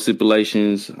Six Bowl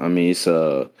stipulations. I mean, it's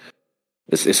a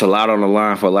lot on the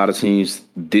line for a lot of teams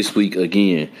this week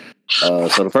again. So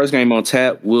the first game on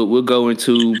tap, we'll go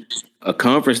into a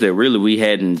conference that really we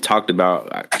hadn't talked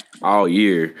about all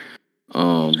year.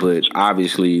 But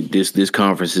obviously this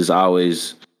conference is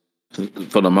always,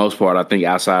 for the most part, I think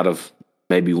outside of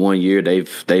maybe 1 year,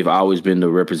 they've always been the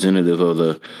representative of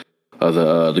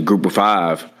the group of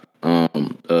 5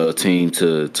 team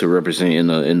to represent in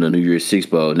the New Year's Six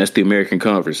Bowl, and that's the American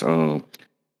Conference.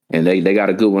 And they got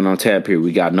a good one on tap here.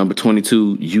 We got number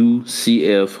 22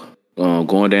 UCF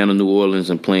going down to New Orleans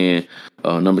and playing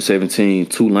number 17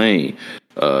 Tulane.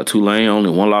 Tulane only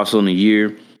 1 loss on the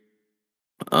year.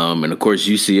 And of course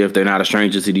UCF, they're not a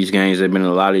stranger to these games. They've been in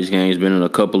a lot of these games. Been in a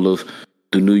couple of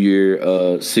the New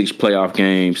Year 6 playoff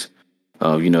games.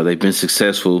 They've been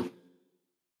successful.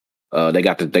 They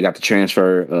got the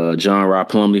transfer John Rob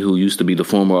Plumlee, who used to be the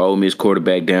former Ole Miss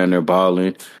quarterback down there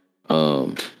balling.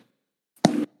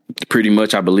 Pretty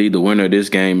much, I believe the winner of this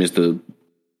game is the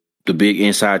big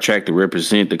inside track to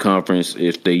represent the conference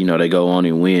if they go on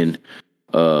and win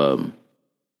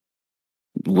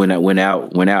went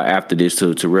out after this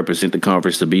to represent the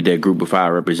conference, to be that Group of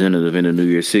 5 representative in the New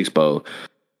Year's Six Bowl.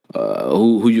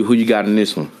 Who you got in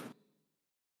this one?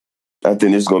 I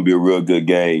think this is going to be a real good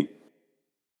game.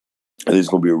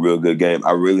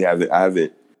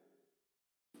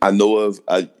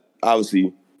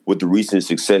 Obviously, with the recent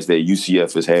success that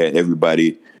UCF has had,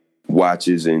 everybody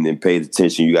watches and pays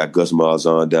attention. You got Gus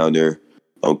Malzahn down there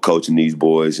coaching these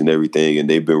boys and everything, and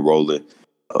they've been rolling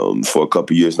for a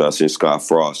couple years now since Scott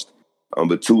Frost.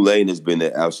 But Tulane has been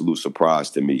an absolute surprise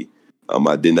to me.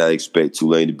 I did not expect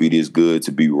Tulane to be this good,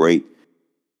 to be ranked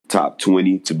top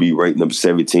 20, to be ranked number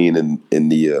 17 in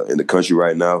the country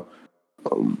right now.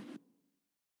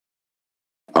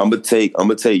 I'm gonna take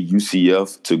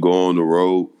UCF to go on the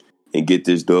road and get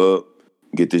this W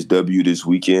this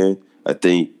weekend. I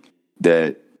think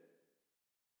that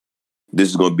this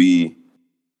is gonna be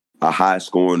a high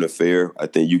scoring affair. I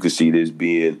think you could see this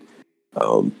being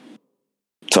talking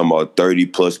about 30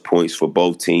 plus points for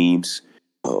both teams.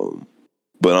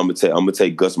 But I'm gonna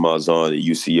take Gus Malzahn and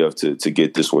UCF to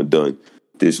get this one done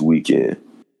this weekend.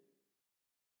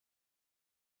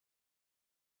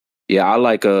 Yeah, I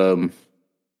like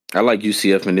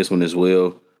UCF in this one as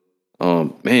well.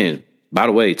 Man, by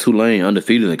the way, Tulane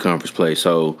undefeated in conference play.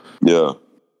 So yeah,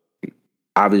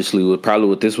 obviously,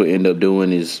 what this would end up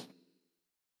doing is,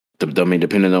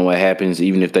 depending on what happens,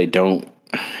 even if they don't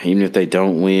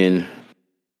win,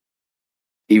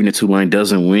 even if Tulane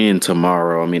doesn't win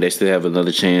tomorrow, they still have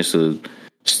another chance to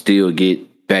still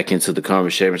get back into the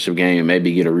conference championship game and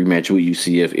maybe get a rematch with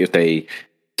UCF if they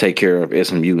take care of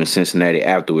SMU and Cincinnati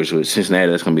afterwards. With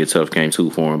Cincinnati, that's going to be a tough game too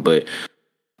for them. But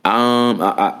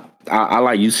I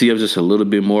like UCF just a little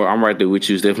bit more. I'm right there with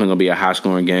you. It's definitely going to be a high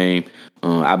scoring game.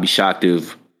 I'd be shocked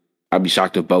if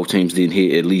both teams didn't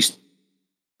hit at least,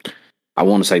 I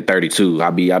want to say 32.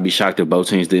 I'd be shocked if both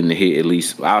teams didn't hit at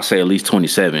least, I'll say at least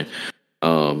 27.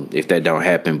 If that don't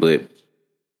happen. But I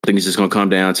think it's just going to come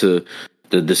down to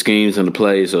the schemes and the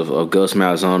plays of Gus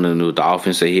Malzahn and the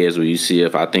offense that he has with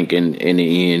UCF. I think in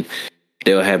the end,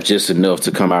 they'll have just enough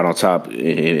to come out on top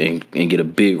and get a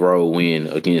big road win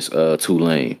against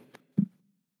Tulane.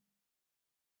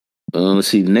 Let's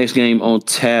see. The next game on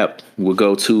tap will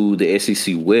go to the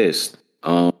SEC West.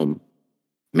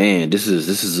 Man, this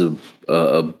is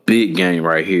a big game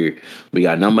right here. We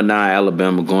got number 9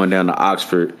 Alabama going down to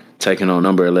Oxford, taking on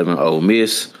number 11 Ole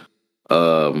Miss.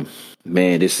 Man,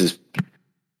 this is.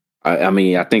 I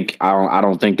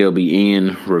don't think they'll be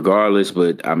in regardless,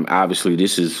 but obviously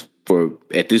this is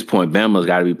at this point, Bama's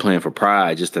got to be playing for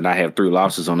pride just to not have 3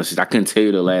 losses on the season. I couldn't tell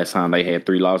you the last time they had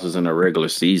 3 losses in a regular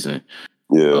season.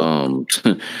 Yeah.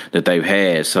 That they've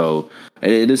had. So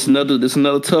this is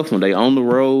another tough one. They on the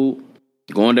road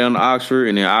going down to Oxford,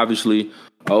 and then obviously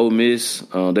Ole Miss,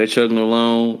 they're chugging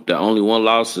along. The only one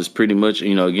loss is pretty much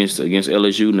against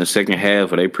LSU in the second half,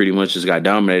 where they pretty much just got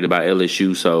dominated by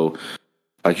LSU. So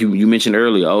like you mentioned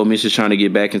earlier, Ole Miss is trying to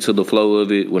get back into the flow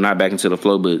of it. Well, not back into the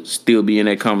flow, but still be in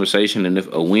that conversation. And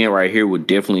if a win right here would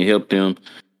definitely help them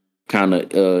kind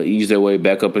of ease their way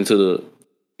back up into the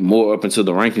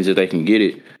rankings if they can get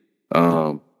it.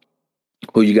 Who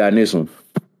you got in this one?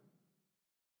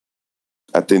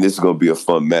 I think this is going to be a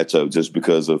fun matchup just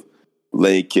because of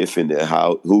Lane Kiffin and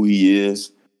who he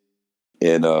is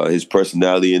and his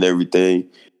personality and everything.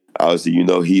 Obviously,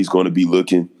 he's going to be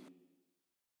looking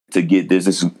to get this.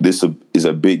 This is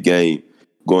a big game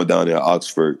going down there at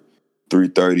Oxford,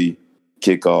 3:30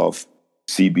 kickoff,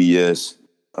 CBS.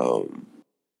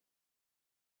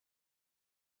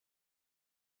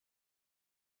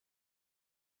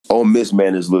 Ole Miss,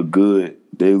 man, look good.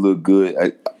 They look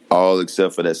good, all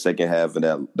except for that second half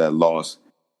and that loss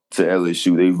to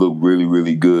LSU. They look really,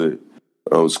 really good.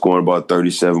 Scoring about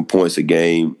 37 points a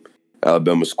game.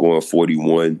 Alabama scoring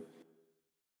 41.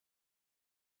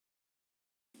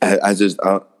 I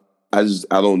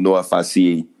don't know if I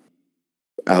see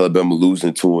Alabama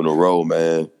losing 2 in a row,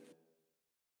 man.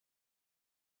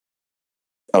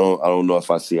 I don't know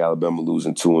if I see Alabama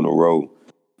losing 2 in a row.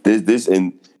 This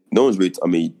and no one's really.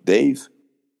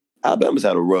 Alabama's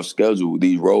had a rough schedule with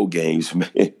these road games,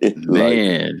 man.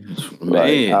 Man.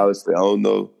 I don't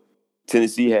know.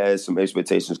 Tennessee has some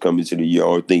expectations coming into the year. I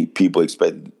don't think people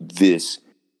expect this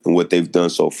and what they've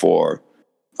done so far.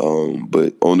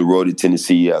 But on the road to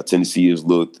Tennessee, Tennessee has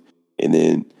looked. And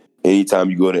then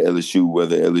anytime you go to LSU,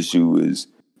 whether LSU is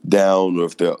down or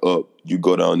if they're up, you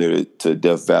go down there to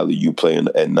Death Valley, you play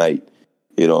at night.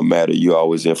 It don't matter. You're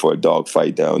always in for a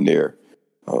dogfight down there.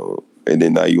 And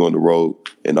then now you're on the road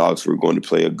in Oxford going to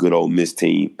play a good Ole Miss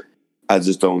team. I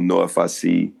just don't know if I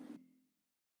see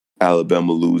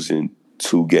Alabama losing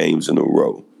 2 games in a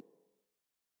row.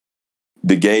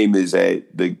 The game is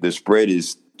the spread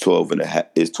is 12.5.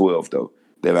 It's 12 though.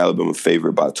 They have Alabama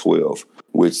favored by 12,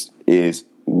 which is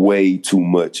way too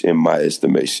much in my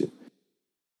estimation.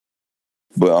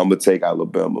 But I'm gonna take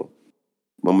Alabama.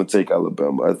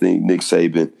 I think Nick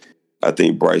Saban. I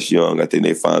think Bryce Young. I think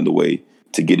they find a way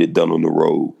to get it done on the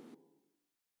road.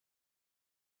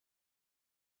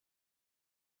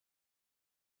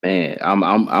 Man,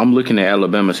 I'm looking at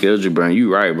Alabama's schedule, bro.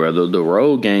 You right, bro. The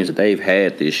road games that they've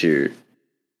had this year,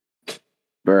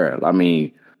 bro. I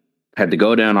mean, had to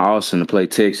go down to Austin to play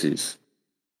Texas.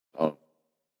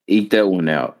 Eat that one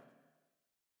out.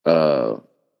 The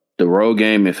road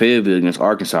game in Fayetteville against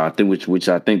Arkansas, I think, which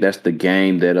I think that's the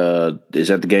game that that's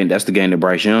the game that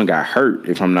Bryce Young got hurt,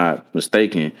 if I'm not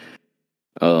mistaken.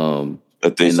 I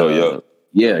think so,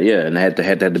 yeah, and I had to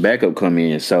have the backup come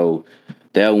in. So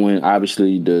that one,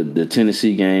 obviously, the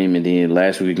Tennessee game, and then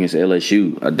last week against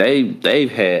LSU,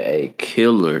 they've had a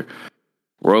killer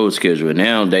road schedule. And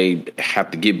now they have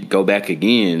to go back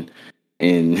again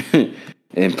and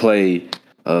and play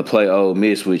Ole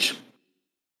Miss, which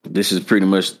this is pretty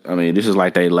much. I mean, this is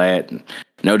like they last.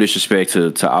 No disrespect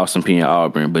to Austin Peay and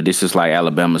Auburn, but this is like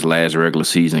Alabama's last regular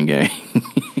season game.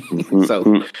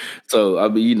 So I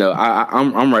mean, you know,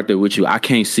 I'm right there with you. I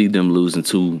can't see them losing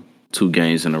two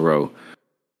games in a row.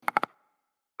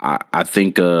 I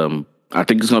think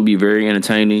it's gonna be very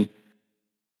entertaining.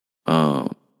 That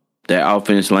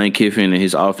offense, Lane Kiffin and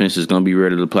his offense is gonna be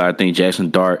ready to play. I think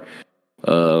Jackson Dart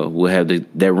will have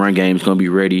that run game is gonna be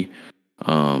ready.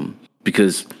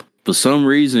 Because for some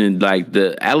reason, like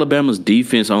the Alabama's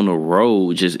defense on the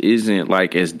road just isn't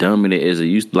like as dominant as it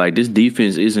used to. Like this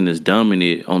defense isn't as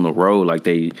dominant on the road like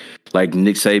Nick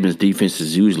Saban's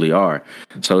defenses usually are.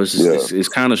 So it's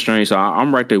kind of strange. So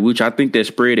I'm right there, which I think that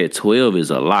spread at 12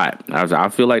 is a lot. I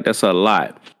feel like that's a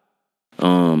lot.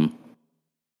 And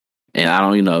I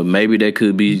don't, maybe that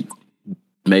could be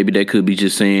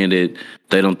just saying that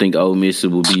they don't think Ole Miss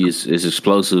will be as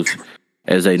explosive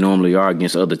as they normally are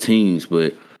against other teams.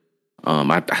 But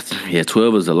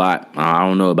 12 is a lot. I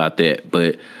don't know about that,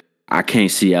 but I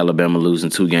can't see Alabama losing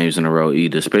 2 games in a row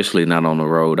either, especially not on the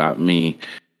road. I mean,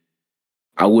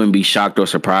 I wouldn't be shocked or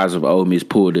surprised if Ole Miss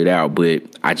pulled it out, but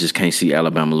I just can't see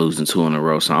Alabama losing 2 in a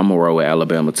row. So I'm gonna roll with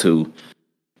Alabama too.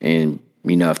 And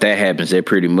if that happens, that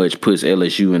pretty much puts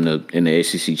LSU in the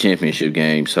SEC championship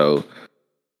game. So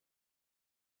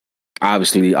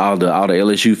obviously, all the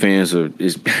LSU fans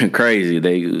is crazy.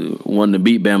 They wanted to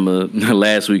beat Bama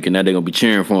last week, and now they're gonna be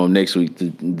cheering for them next week,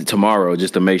 tomorrow,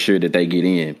 just to make sure that they get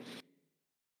in.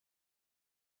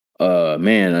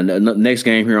 Next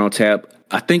game here on tap.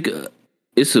 I think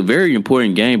it's a very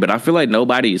important game, but I feel like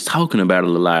nobody is talking about it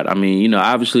a lot. I mean,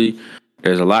 obviously,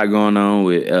 there's a lot going on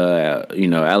with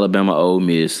Alabama, Ole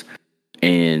Miss,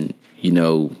 and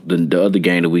the other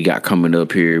game that we got coming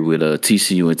up here with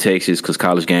TCU and Texas, because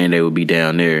College Game Day will be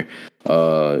down there,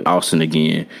 Austin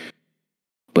again.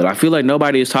 But I feel like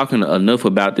nobody is talking enough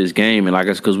about this game, and like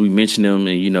I said, because we mentioned them,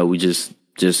 and we just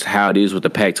how it is with the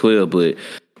Pac-12. But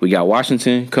we got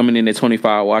Washington coming in at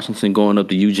 25. Washington going up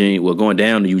to Eugene, going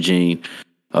down to Eugene,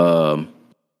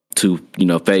 to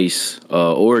face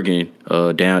Oregon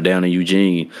down in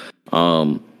Eugene.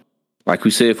 Like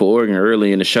we said for Oregon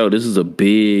early in the show, this is a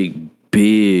big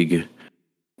game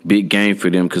for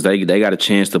them because they got a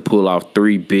chance to pull off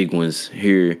 3 big ones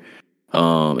here.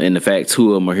 And the fact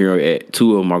 2 of them are going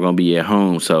to be at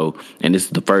home. So, and this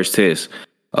is the first test.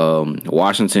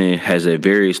 Washington has a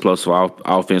very explosive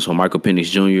offense with Michael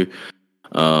Penix Jr.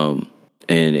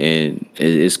 And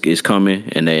it's coming,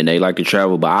 and they like to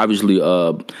travel. But obviously,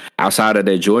 outside of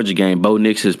that Georgia game, Bo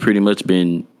Nix has pretty much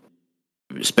been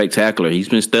spectacular. He's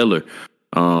been stellar.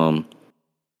 Who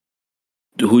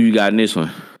you got in this one?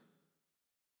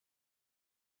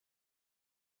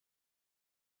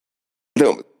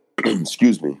 No,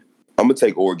 excuse me. I'm gonna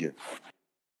take Oregon.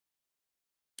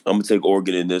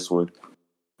 In this one.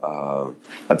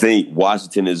 I think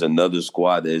Washington is another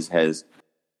squad that has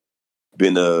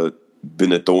been a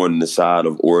thorn in the side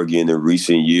of Oregon in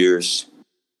recent years.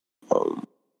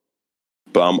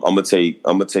 But I'm gonna take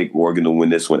Oregon to win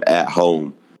this one at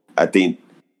home. I think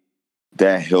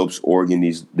that helps Oregon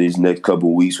these next couple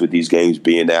of weeks with these games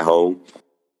being at home.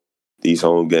 These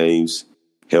home games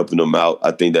helping them out.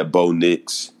 I think that Bo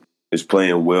Nix is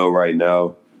playing well right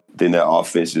now. Then that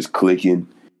offense is clicking.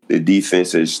 The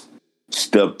defense has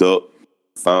stepped up,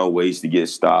 found ways to get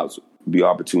stops, be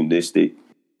opportunistic,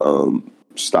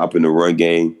 stopping the run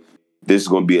game. This is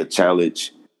going to be a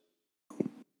challenge.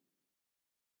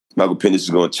 Michael Penix is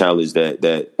going to challenge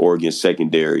that Oregon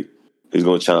secondary. He's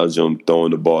going to challenge them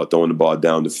throwing the ball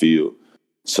down the field.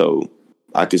 So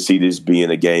I could see this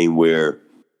being a game where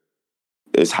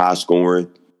it's high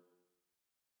scoring.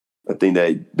 I think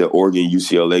that the Oregon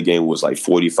UCLA game was like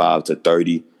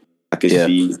 45-30. I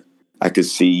could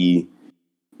see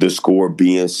the score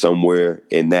being somewhere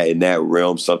in that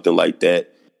realm, something like that.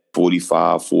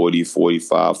 45-40,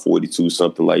 45-42,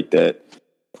 something like that.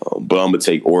 But I'm gonna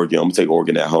take Oregon. I'm gonna take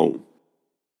Oregon at home.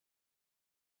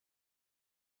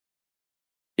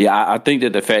 Yeah, I think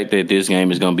that the fact that this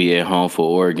game is going to be at home for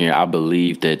Oregon, I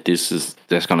believe that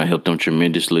that's going to help them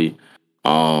tremendously.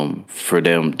 For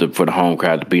the home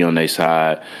crowd to be on their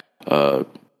side.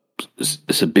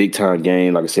 It's a big time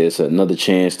game. Like I said, it's another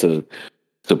chance to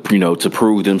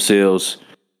prove themselves,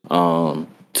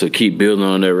 to keep building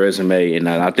on their resume. And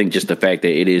I think just the fact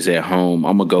that it is at home,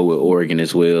 I'm gonna go with Oregon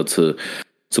as well to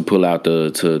pull out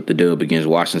the dub against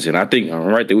Washington. I think I'm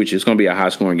right there with you. It's gonna be a high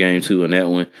scoring game too in that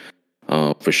one,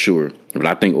 for sure. But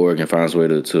I think Oregon finds a way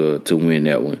to win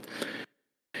that one.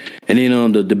 And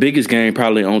then the biggest game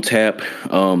probably on tap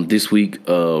this week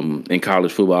in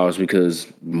college football is because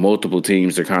multiple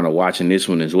teams are kind of watching this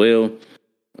one as well.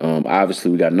 Obviously,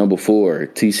 we got number 4,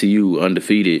 TCU,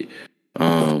 undefeated,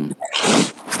 going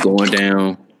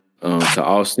down to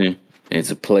Austin and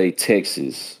to play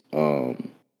Texas.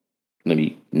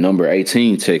 Number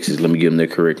 18 Texas. Let me give them their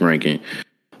correct ranking.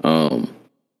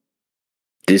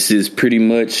 This is pretty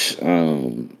much.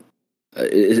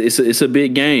 It's a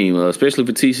big game, especially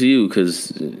for TCU,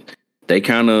 because I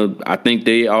think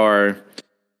they're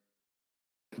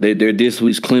this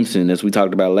week's Clemson, as we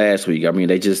talked about last week. I mean,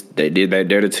 they're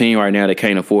the team right now that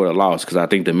can't afford a loss, because I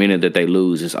think the minute that they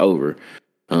lose, it's over.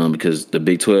 Because the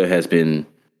Big 12 has been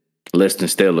less than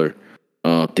stellar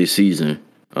this season.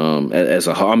 As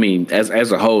a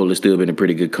whole, it's still been a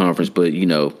pretty good conference. But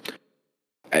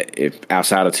if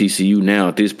outside of TCU now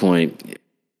at this point,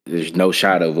 there's no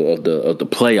shot of the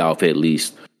playoff, at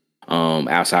least,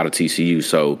 outside of TCU.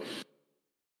 So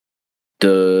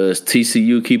does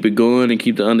TCU keep it going and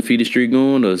keep the undefeated streak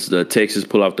going, or does the Texas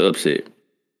pull off the upset?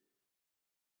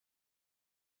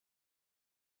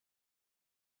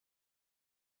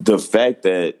 The fact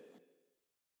that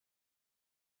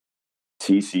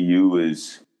TCU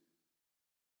is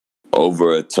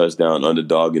over a touchdown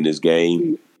underdog in this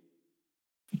game,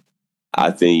 I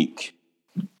think,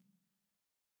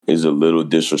 is a little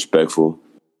disrespectful.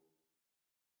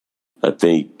 I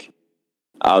think,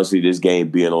 obviously, this game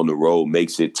being on the road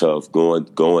makes it tough. Going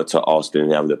to Austin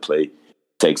and having to play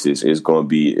Texas is going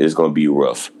to be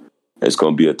rough. It's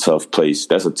going to be a tough place.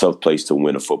 That's a tough place to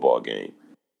win a football game.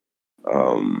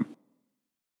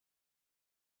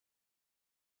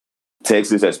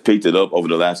 Texas has picked it up over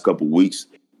the last couple of weeks.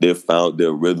 They've found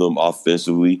their rhythm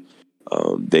offensively.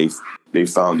 They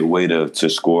found a way to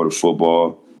score the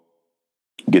football,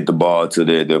 get the ball to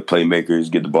their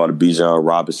playmakers, get the ball to Bijan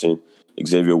Robinson,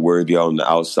 Xavier Worthy on the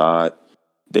outside.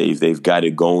 They've got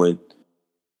it going.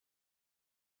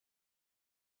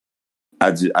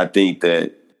 I think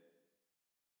that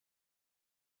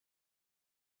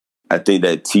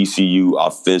TCU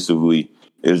offensively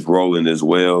is rolling as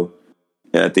well,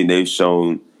 and I think they've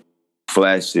shown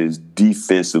flashes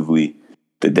defensively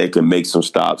that they can make some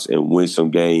stops and win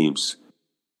some games.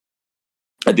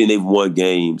 I think they've won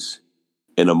games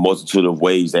in a multitude of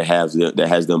ways that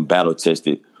has them battle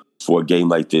tested for a game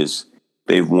like this.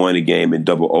 They've won a game in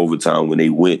double overtime when they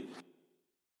went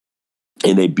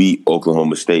and they beat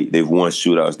Oklahoma State. They've won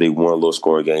shootouts. They've won low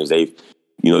scoring games. They've,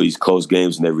 these close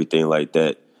games and everything like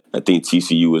that. I think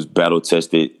TCU is battle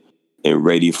tested and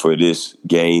ready for this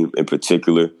game in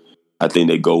particular. I think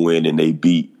they go in and they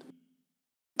beat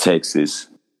Texas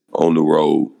on the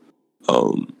road.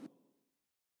 And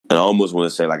I almost want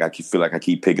to say, I feel like I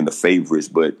keep picking the favorites,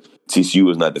 but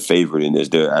TCU is not the favorite in this.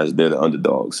 They're the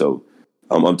underdog. So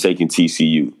I'm taking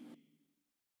TCU.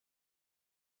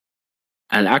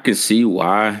 And I can see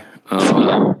why.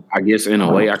 I guess in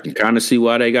a way I can kind of see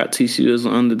why they got TCU as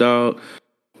an underdog,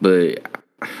 but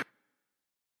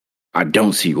I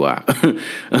don't see why.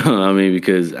 I mean,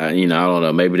 because I don't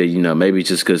know. Maybe maybe it's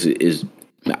just because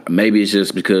maybe it's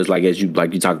just because like you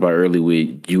talked about earlier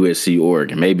with USC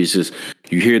Oregon. Maybe it's just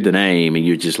you hear the name and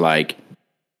you're just like,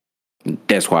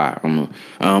 that's why I'm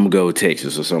gonna go with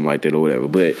Texas or something like that or whatever.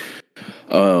 But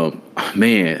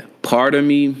man, part of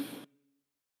me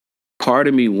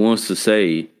wants to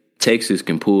say Texas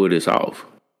can pull this off.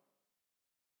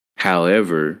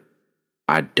 However,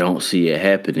 I don't see it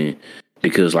happening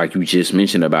because, like you just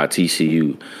mentioned about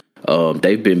TCU,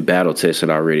 they've been battle tested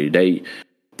already.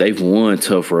 They've won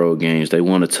tough road games. They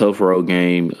won a tough road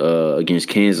game against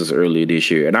Kansas earlier this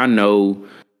year, and I know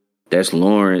that's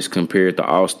Lawrence compared to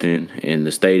Austin and the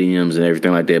stadiums and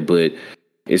everything like that. But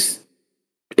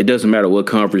it doesn't matter what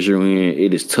conference you're in.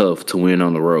 It is tough to win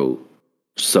on the road.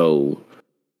 So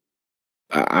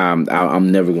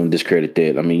I'm never going to discredit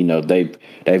that. I mean, you know, they've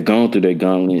gone through their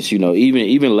gauntlets. You know,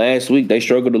 even last week they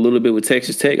struggled a little bit with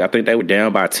Texas Tech. I think they were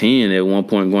down by 10 at one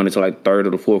point going into like third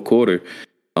or the fourth quarter.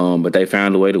 But they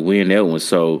found a way to win that one.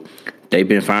 So they've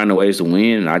been finding ways to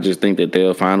win. And I just think that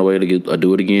they'll find a way to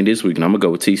do it again this week. And I'm gonna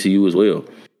go with TCU as well.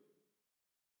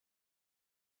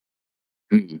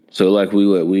 So like we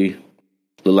look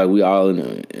like we all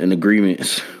in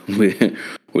agreements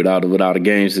with all the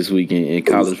games this week in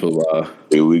college football.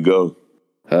 Here we go.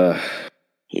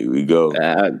 Here we go.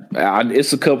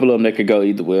 It's a couple of them that could go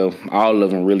either. Well, all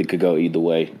of them really could go either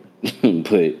way.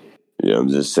 But yeah, I'm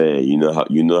just saying, you know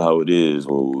how it is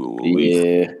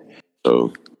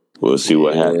so we'll see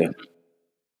what happens.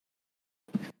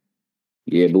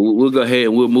 Yeah, but we'll go ahead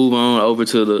and we'll move on over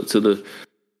to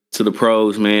the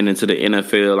pros, man, and to the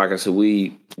NFL. Like I said,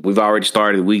 we've already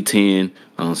started week 10,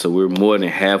 so we're more than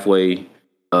halfway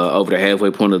over the halfway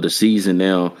point of the season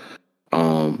now.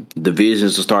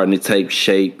 Divisions are starting to take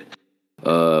shape.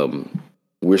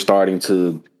 We're starting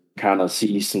to kind of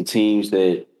see some teams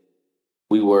that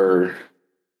we were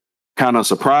kind of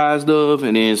surprised of,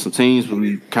 and then some teams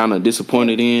we kind of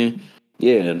disappointed in.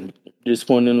 Yeah,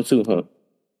 disappointed in them too, huh?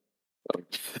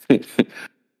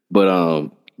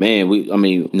 But man,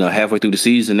 you know, halfway through the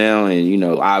season now, and you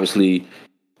know, obviously,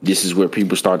 this is where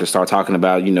people start talking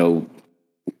about, you know,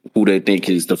 who they think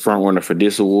is the front runner for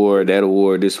this award, that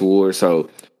award, this award. So,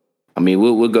 I mean,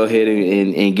 we'll go ahead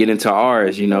and get into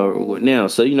ours, you know, now.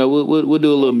 So, you know, we'll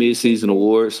do a little mid-season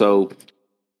award. So,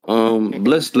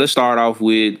 let's start off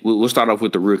with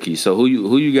the rookies. So, who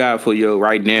you got for your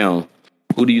right now?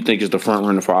 Who do you think is the front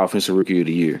runner for Offensive Rookie of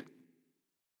the Year?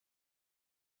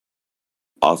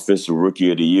 Offensive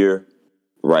Rookie of the Year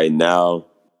right now,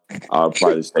 I'll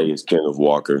probably say it's Kenneth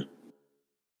Walker.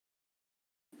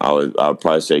 I'll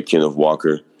probably say Kenneth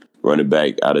Walker, running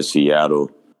back out of Seattle.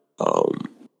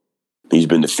 He's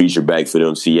been the feature back for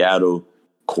them. Seattle,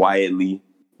 quietly,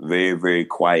 very, very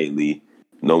quietly.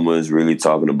 No one's really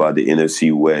talking about the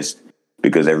NFC West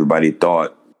because everybody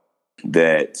thought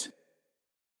that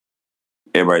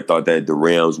the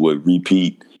Rams would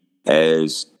repeat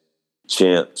as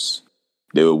champs.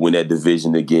 They would win that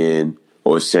division again,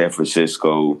 or San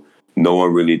Francisco. No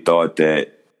one really thought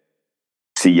that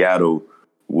Seattle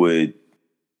would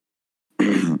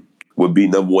be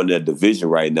number one in that division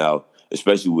right now,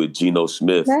 especially with Geno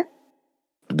Smith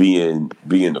being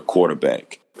the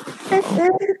quarterback.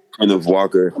 Kenneth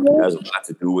Walker has a lot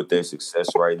to do with their success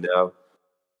right now.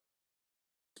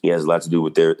 He has a lot to do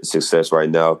with their success right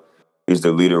now. He's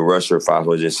the leading rusher,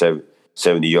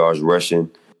 570 yards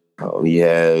rushing. He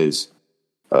has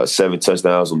 7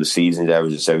 touchdowns on the season,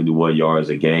 averaging 71 yards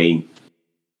a game.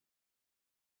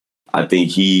 I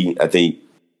think,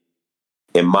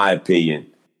 in my opinion,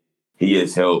 he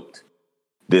has helped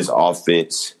this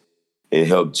offense and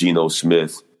helped Geno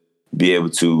Smith be able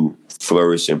to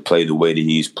flourish and play the way that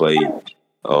he's played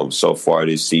so far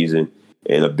this season.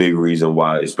 And a big reason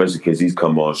why, especially because he's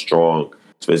come on strong,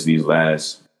 especially these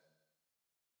last.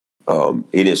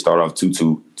 He didn't start off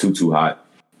too hot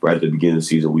right at the beginning of the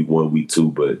season, week 1, week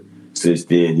 2, but since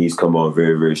then he's come on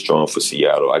very, very strong for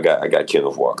Seattle. I got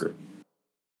Kenneth Walker.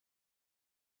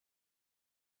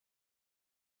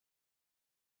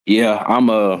 Yeah, I'm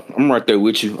right there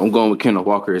with you. I'm going with Kenneth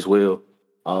Walker as well.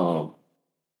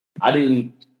 I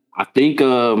think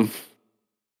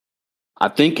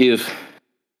if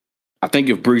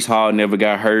Breece Hall never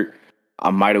got hurt,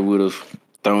 I might have would have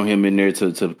thrown him in there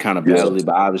to kind of battle it.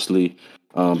 But obviously,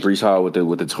 Breece Hall with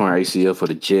the torn ACL for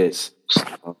the Jets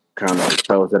kind of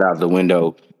throws it out the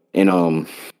window. And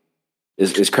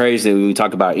it's crazy when we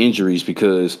talk about injuries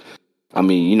because, I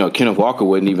mean, you know, Kenneth Walker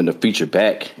wasn't even the feature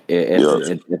back at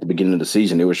the beginning of the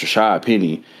season. It was Rashad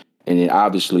Penny, and then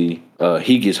obviously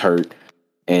he gets hurt,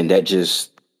 and that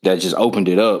just opened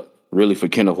it up really for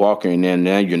Kenneth Walker. And then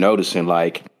now you're noticing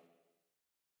like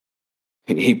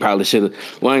he probably should have.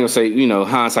 Well, I ain't gonna say, you know,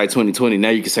 hindsight 2020. Now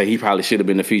you can say he probably should have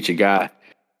been the feature guy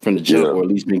from the jump, or at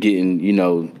least been getting, you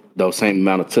know, those same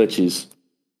amount of touches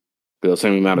that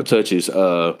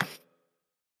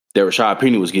Rashad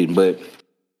Penny was getting. But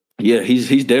yeah,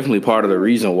 he's definitely part of the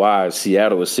reason why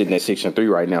Seattle is sitting at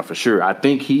 6-3 right now for sure. I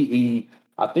think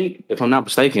I think if I'm not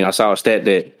mistaken, I saw a stat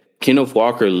that Kenneth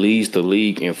Walker leads the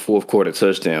league in fourth quarter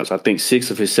touchdowns. I think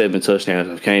 6 of his 7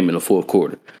 touchdowns came in the fourth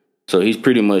quarter. So he's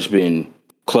pretty much been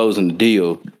closing the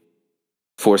deal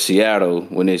for Seattle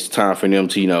when it's time for them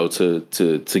to, you know, to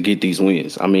get these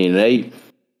wins. I mean, they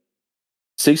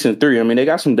 6-3. I mean, they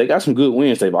got some good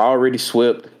wins. They've already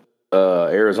swept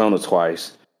Arizona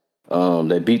twice.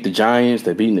 They beat the Giants.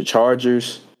 They beat the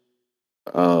Chargers.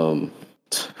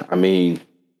 I mean,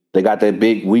 they got that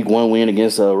big Week 1 win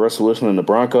against Russell Wilson and the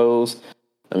Broncos.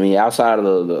 I mean, outside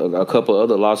of a couple of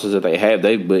other losses that they have,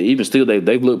 but even still,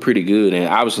 they've looked pretty good. And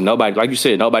obviously, nobody, like you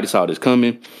said, nobody saw this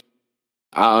coming.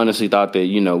 I honestly thought that,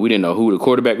 we didn't know who the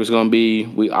quarterback was going to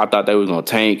be. I thought they was going to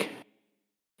tank,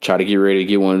 try to get ready to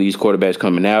get one of these quarterbacks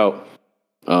coming out.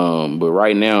 But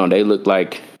right now, they look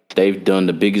like they've done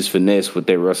the biggest finesse with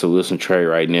their Russell Wilson trade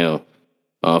right now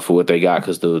for what they got,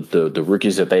 because the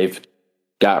rookies that they've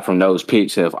got from those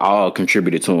picks have all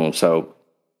contributed to them. So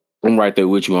I'm right there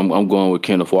with you. I'm going with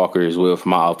Kenneth Walker as well for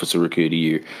my Offensive Rookie of the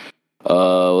Year.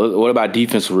 What about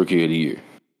Defensive Rookie of the Year?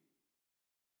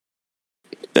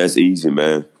 That's easy,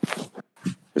 man.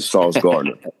 It's Sauce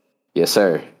Gardner. Yes,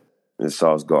 sir. It's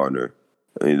Sauce Gardner.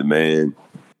 I mean, the man,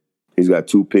 he's got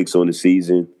 2 picks on the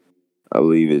season. I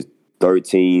believe it's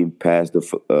 13 pass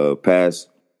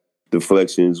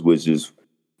deflections, which is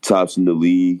tops in the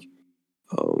league.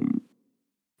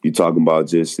 You're talking about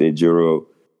just in general.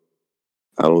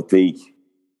 I think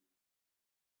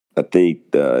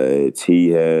that he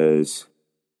has,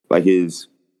 like, his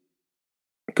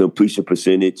completion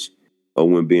percentage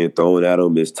when being thrown at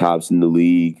him is tops in the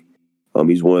league.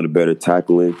 He's one of the better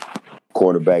tackling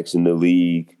cornerbacks in the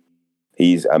league.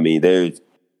 You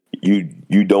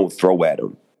don't throw at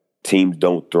him. Teams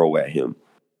don't throw at him.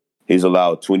 He's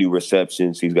allowed 20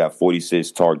 receptions. He's got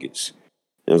 46 targets.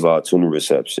 He's allowed 20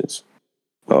 receptions.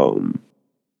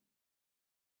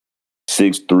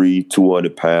 6'3",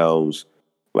 200 pounds.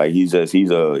 Like, he's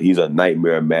a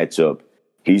nightmare matchup.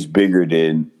 He's bigger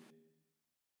than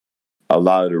a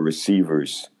lot of the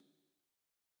receivers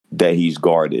that he's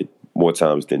guarded more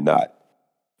times than not.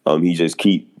 He just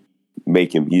keeps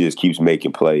making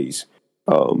plays.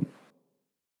 So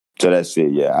that's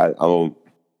it. Yeah, I don't.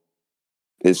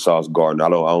 It's Sauce Gardner. I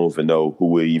don't even know who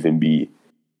would even be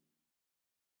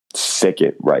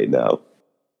second right now.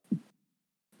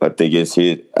 I think it's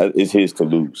his to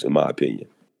lose, in my opinion.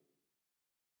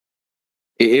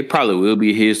 It probably will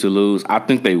be his to lose. I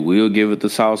think they will give it to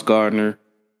Sauce Gardner,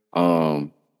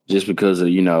 just because of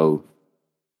the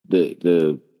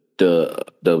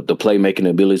playmaking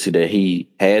ability that he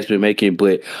has been making.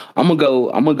 But I'm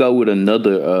gonna go with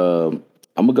another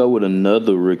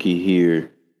rookie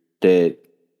here that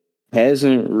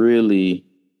hasn't really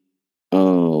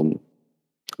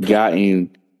gotten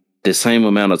the same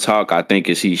amount of talk, I think,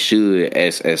 as he should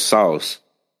as Sauce.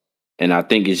 And I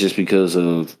think it's just because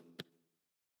of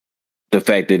the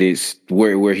fact that it's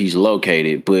where he's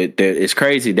located. But it's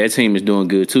crazy. That team is doing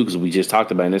good too, because we just talked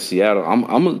about it in Seattle.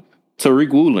 I'm a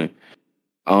Tariq Woolen.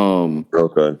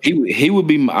 Okay. He would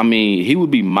be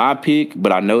my pick,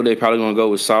 but I know they're probably gonna go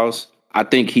with Sauce. I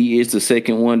think he is the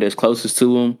second one that's closest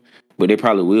to him, but they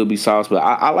probably will be Sauce. But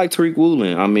I like Tariq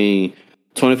Woolen.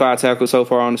 25 tackles so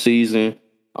far on the season,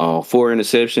 4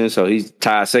 interceptions, so he's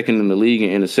tied second in the league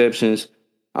in interceptions.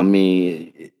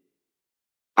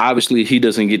 Obviously he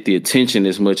doesn't get the attention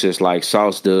as much as like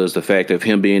Sauce does. The fact of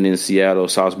him being in Seattle,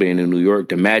 Sauce being in New York,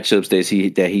 the matchups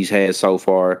that he's had so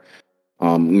far.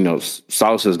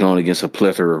 Sauce has gone against a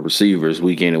plethora of receivers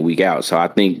week in and week out. So I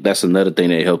think that's another thing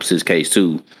that helps his case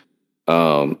too.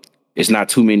 It's not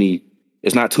too many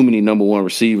number one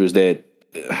receivers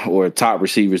or top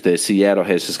receivers that Seattle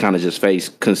has just kind of just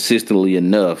faced consistently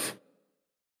enough,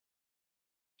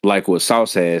 like what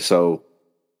Sauce has. So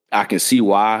I can see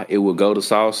why it would go to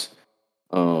Sauce.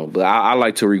 But I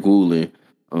like Tariq Woolen.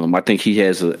 I think he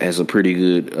has a pretty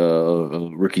good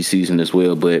rookie season as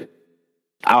well. But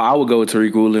I would go with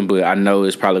Tariq Woolen, but I know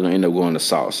it's probably going to end up going to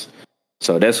Sauce.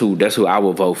 So that's who I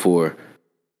would vote for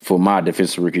my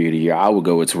Defensive Rookie of the Year. I would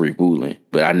go with Tariq Woolen,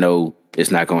 but I know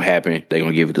it's not going to happen. They're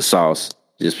going to give it to Sauce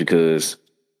just because,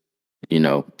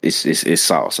 it's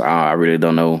Sauce. I really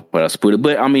don't know what else to put it.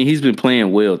 But, he's been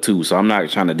playing well, too, so I'm not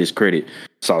trying to discredit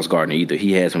Sauce Gardner either.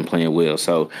 He has been playing well,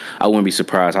 so I wouldn't be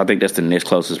surprised. I think that's the next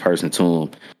closest person to him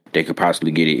that could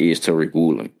possibly get it is Tariq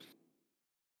Woolen.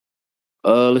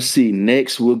 Let's see.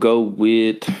 Next, we'll go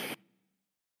with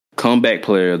Comeback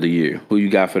Player of the Year. Who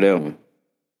you got for that one?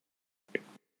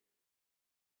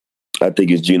 I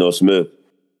think it's Geno Smith.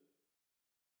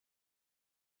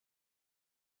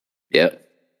 Yep.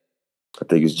 I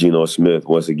think it's Geno Smith.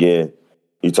 Once again,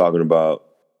 you're talking about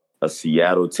a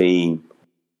Seattle team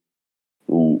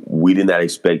who we did not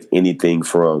expect anything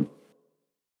from.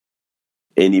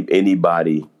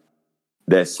 Anybody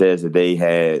that says that they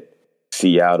had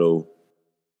Seattle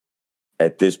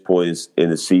at this point in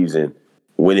the season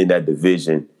winning that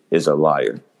division is a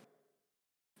liar.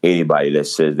 Anybody that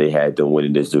says they had them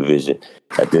winning this division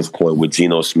at this point with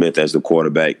Geno Smith as the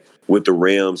quarterback, with the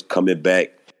Rams coming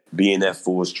back, being that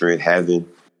full strength, having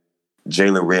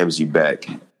Jalen Ramsey back,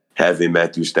 having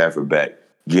Matthew Stafford back,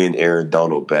 getting Aaron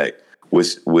Donald back,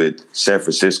 with San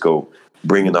Francisco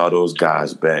bringing all those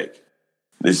guys back.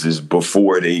 This is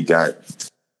before they got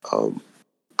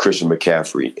Christian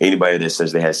McCaffrey. Anybody that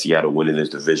says they had Seattle winning this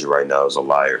division right now is a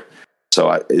liar.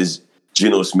 So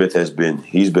Geno Smith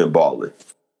he's been balling.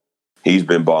 He's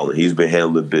been balling. He's been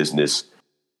handling business.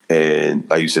 And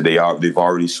like you said, they've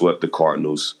already swept the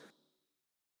Cardinals.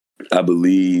 I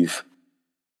believe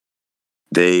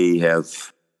they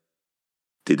have.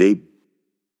 Did they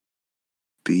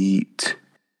beat?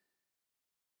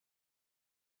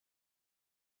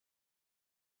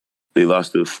 They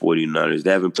lost to the 49ers.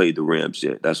 They haven't played the Rams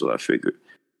yet. That's what I figured.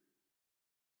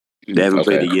 They haven't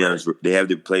played the Rams. They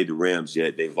haven't played the Rams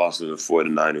yet. They've lost to the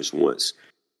 49ers once.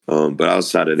 But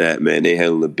outside of that, man, they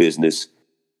handle the business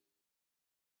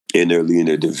in their leading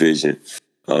their division.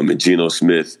 And Geno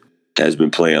Smith has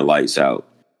been playing lights out.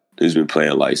 He's been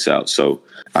playing lights out. So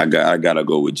I gotta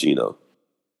go with Geno.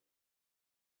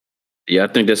 Yeah, I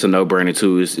think that's a no-brainer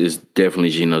too. It's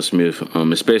definitely Geno Smith,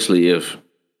 especially if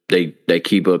they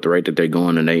keep up the rate that they're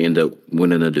going and they end up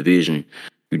winning the division.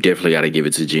 You definitely got to give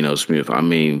it to Geno Smith. I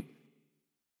mean,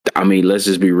 let's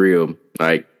just be real.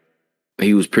 Like,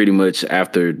 he was pretty much,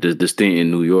 after the stint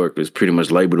in New York, was pretty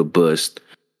much labeled a bust.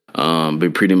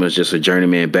 Been pretty much just a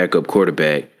journeyman backup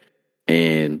quarterback.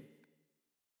 And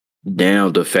now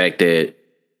the fact that,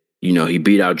 he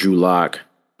beat out Drew Lock,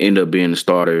 ended up being the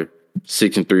starter,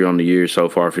 6-3 on the year so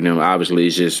far for them. Obviously,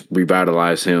 it's just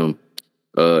revitalized him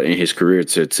in his career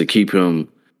to keep him,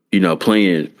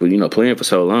 playing for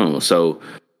so long. So,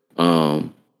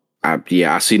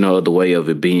 I see no other way of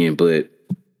it being, but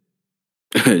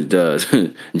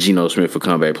Geno Smith for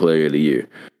comeback player of the year.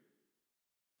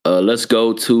 Let's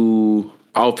go to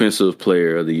offensive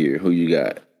player of the year. Who you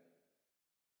got?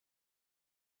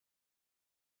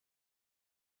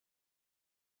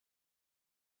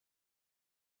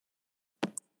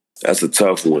 That's a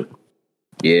tough one.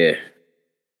 Yeah.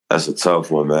 That's a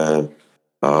tough one, man.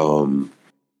 You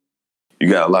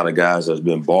got a lot of guys that's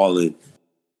been balling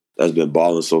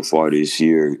so far this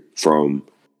year, from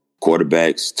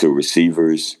quarterbacks to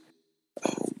receivers.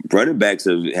 Running backs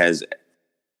the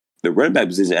running back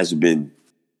position has been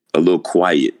a little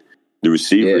quiet. The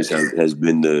receivers has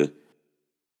been the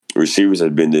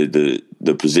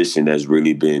position that's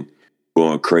really been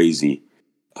going crazy.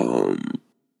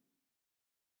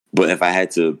 But if I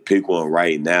had to pick one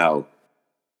right now,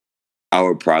 I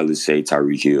would probably say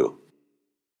Tyreek Hill.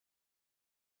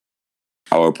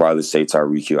 I would take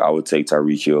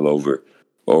Tyreek Hill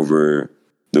over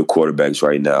the quarterbacks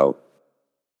right now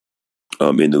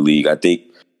in the league. I think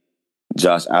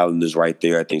Josh Allen is right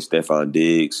there. I think Stephon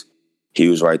Diggs, he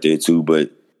was right there too.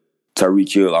 But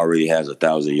Tyreek Hill already has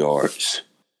 1,000 yards.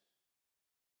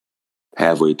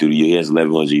 Halfway through the year, he has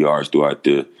 1,100 yards throughout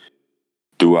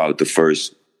the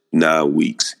first 9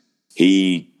 weeks.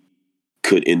 He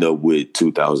could end up with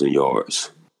 2,000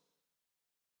 yards.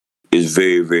 It's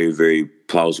very, very, very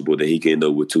plausible that he can end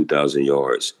up with 2,000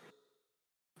 yards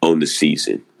on the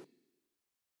season.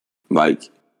 Like,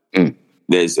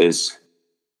 that's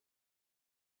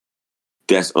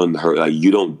unheard. Like,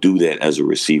 you don't do that as a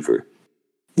receiver,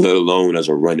 let alone as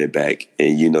a running back.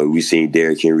 And, we've seen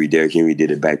Derrick Henry. Derrick Henry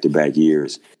did it back-to-back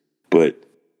years. But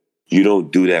you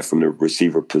don't do that from the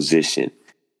receiver position.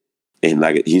 And,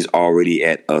 he's already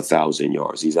at 1,000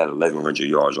 yards. He's at 1,100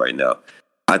 yards right now.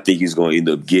 I think he's going to end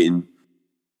up getting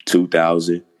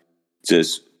 2,000.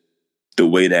 Just the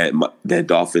way that that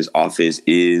Dolphins offense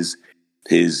is,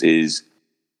 his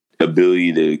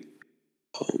ability to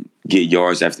get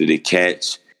yards after the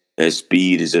catch, that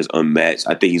speed is just unmatched.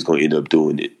 I think he's going to end up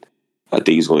doing it. I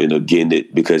think he's going to end up getting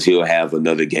it because he'll have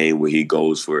another game where he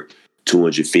goes for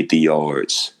 250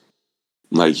 yards.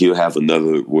 He'll have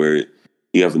another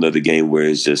game where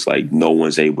it's just no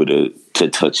one's able to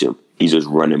touch him. He's just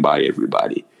running by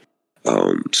everybody.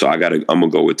 So I'm gonna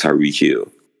go with Tyreek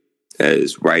Hill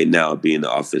as right now being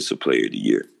the offensive player of the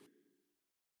year.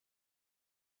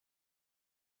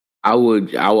 I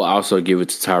will also give it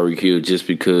to Tyreek Hill just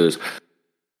because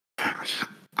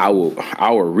I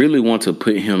would really want to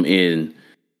put him in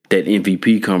that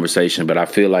MVP conversation, but I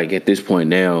feel like at this point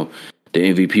now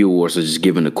the MVP awards are just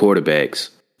given to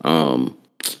quarterbacks.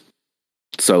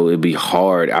 So it'd be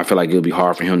hard. I feel like it'll be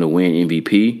hard for him to win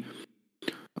MVP.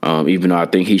 Even though I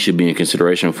think he should be in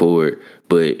consideration for it.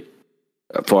 But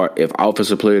if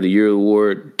Offensive Player of the Year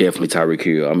award, definitely Tyreek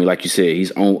Hill. I mean, like you said, he's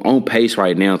on pace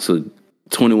right now to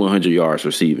 2,100 yards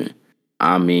receiving.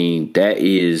 I mean,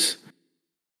 that's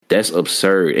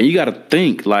absurd. And you got to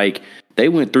think, they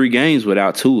went 3 games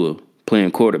without Tua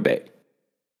playing quarterback.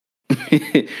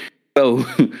 So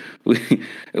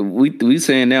we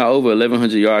saying now over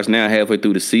 1,100 yards now halfway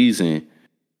through the season.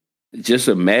 Just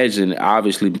imagine,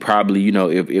 obviously, probably,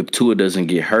 if Tua doesn't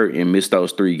get hurt and miss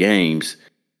those 3 games,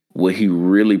 what he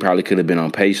really probably could have been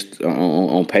on pace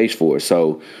for.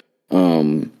 So,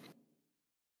 I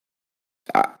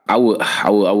would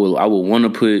want to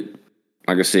put,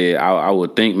 like I said, I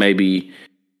would think maybe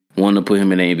want to put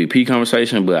him in the MVP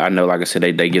conversation, but I know, like I said,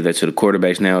 they give that to the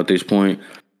quarterbacks now at this point.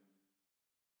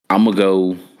 I'm gonna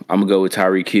go with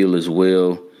Tyreek Hill as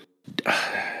well.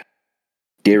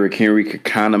 Derrick Henry could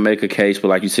kind of make a case, but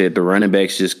like you said, the running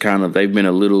backs just kind of they've been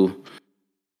a little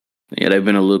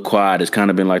quiet. It's kind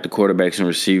of been like the quarterbacks and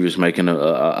receivers making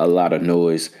a lot of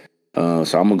noise. So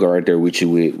I'm gonna go right there with you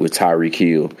with Tyreek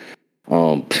Hill.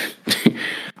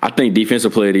 I think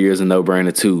defensive player of the year is a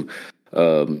no-brainer too.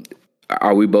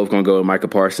 Are we both gonna go with Micah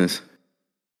Parsons?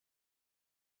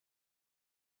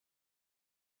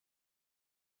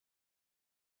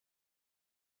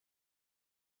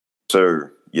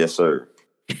 Sir, yes, sir.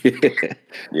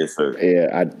 Yes, sir.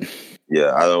 Yeah, I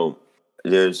don't.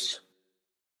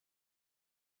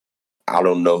 I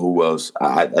don't know who else.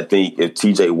 I think if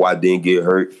T.J. Watt didn't get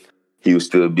hurt, he would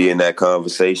still be in that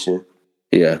conversation.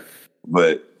 Yeah,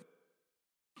 but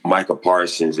Micah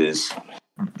Parsons is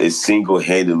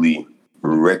single-handedly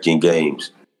wrecking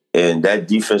games, and that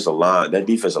defensive line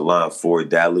for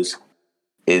Dallas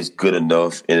is good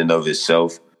enough in and of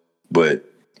itself. But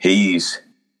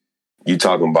you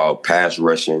talking about pass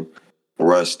rushing,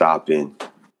 run stopping,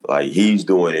 like he's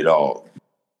doing it all.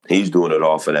 He's doing it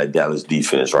all for that Dallas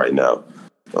defense right now.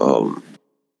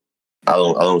 I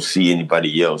don't see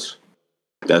anybody else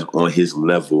that's on his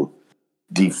level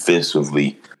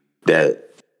defensively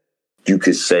that you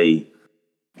could say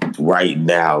right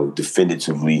now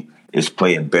definitively is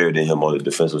playing better than him on the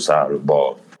defensive side of the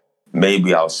ball.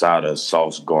 Maybe outside of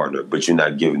Sauce Gardner, but you're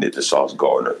not giving it to Sauce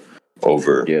Gardner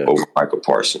over Micah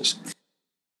Parsons.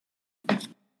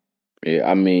 Yeah,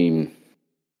 I mean,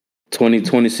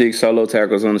 26 solo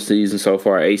tackles on the season so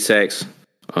far, 8 sacks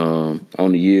on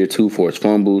the year, 2 forced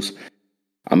fumbles.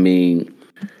 I mean,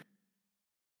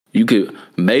 you could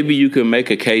probably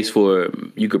make a case for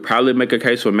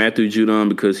Matthew Judon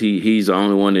because he's the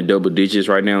only one in double digits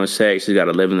right now in sacks. He's got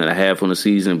 11.5 on the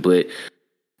season, but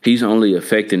he's only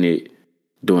affecting it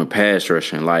doing pass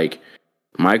rushing. Like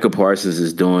Micah Parsons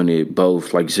is doing it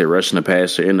both, like you said, rushing the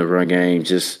passer in the run game.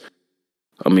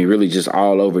 Really just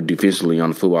all over defensively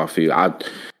on the football field.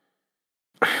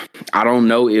 I don't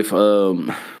know if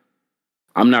I'm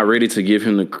not ready to give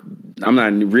him I'm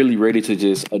not really ready to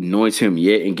just anoint him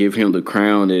yet and give him the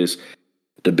crown as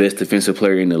the best defensive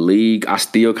player in the league. I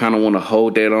still kind of want to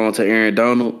hold that on to Aaron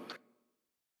Donald.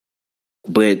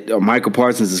 But Michael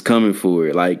Parsons is coming for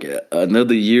it. Like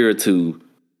another year or two,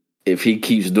 if he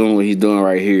keeps doing what he's doing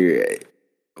right here,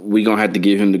 we're going to have to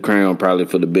give him the crown probably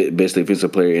for the best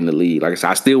defensive player in the league. Like I said,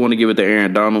 I still want to give it to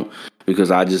Aaron Donald because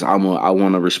I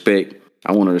want to respect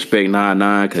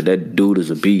 9-9 because that dude is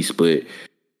a beast. But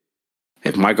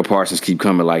if Micah Parsons keep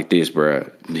coming like this, bro,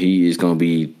 it's going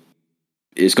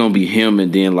to be him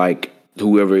and then like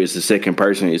whoever is the second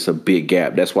person, it's a big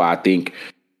gap. That's why I think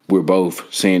we're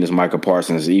both saying it's Micah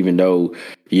Parsons, even though,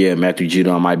 Matthew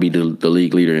Judon might be the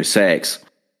league leader in sacks.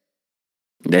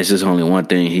 That's just only one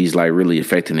thing he's like really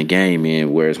affecting the game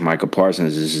in, whereas Micah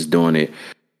Parsons is just doing it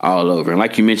all over. And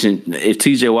like you mentioned, if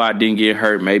TJ Watt didn't get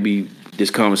hurt, maybe this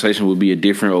conversation would be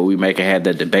different, or we may have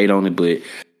that debate on it. But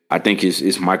I think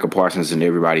it's Micah Parsons and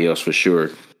everybody else for sure,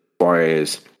 as far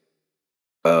as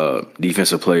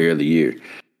defensive player of the year.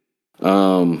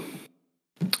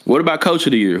 What about coach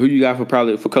of the year? Who you got for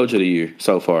coach of the year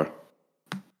so far?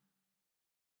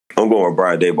 I'm going with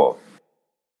Brian Daboll.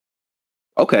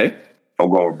 Okay. I'm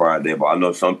going with Brian Daboll. I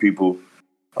know some people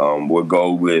would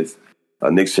go with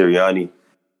Nick Sirianni,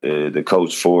 the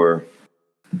coach for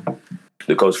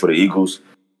the Eagles,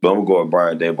 but I'm going to go with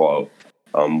Brian Daboll.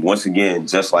 Once again,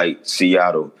 just like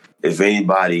Seattle, if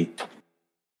anybody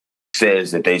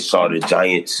says that they saw the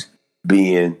Giants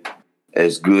being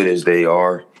as good as they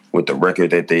are with the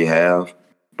record that they have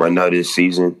right now this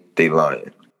season, they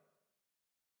lying.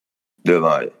 They're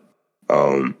lying.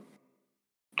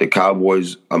 The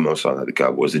Cowboys, I'm sorry, not the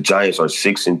Cowboys. The Giants are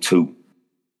 6-2.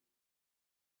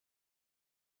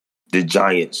 The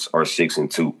Giants are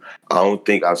 6-2. I don't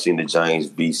think I've seen the Giants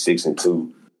be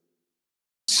 6-2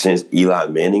 since Eli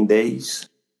Manning days.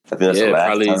 I think that's the last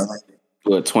probably, time.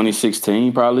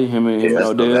 2016, probably him and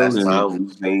Odell. That's the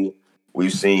last time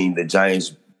we've seen the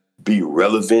Giants be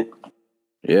relevant.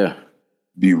 Yeah,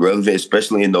 be relevant,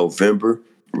 especially in November.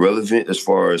 Relevant as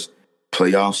far as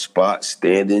playoff spots,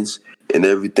 standings, and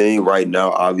everything. Right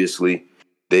now, obviously,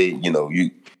 they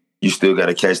you still got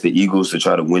to catch the Eagles to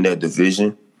try to win that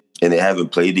division. And they haven't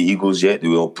played the Eagles yet.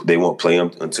 They won't play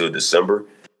them until December.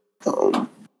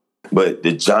 But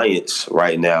the Giants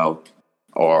right now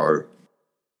are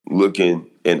looking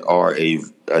and are a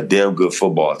damn good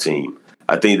football team.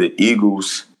 I think the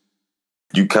Eagles,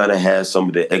 you kind of had some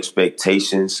of the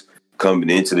expectations coming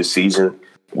into the season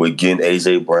with getting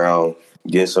A.J. Brown,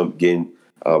 getting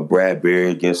Brad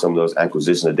Berry, getting some of those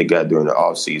acquisitions that they got during the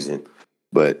offseason.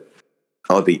 But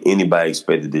I don't think anybody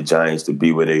expected the Giants to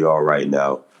be where they are right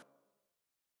now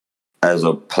as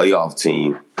a playoff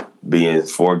team, being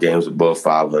 4 games above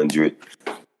 500.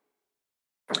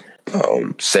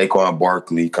 Saquon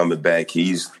Barkley coming back.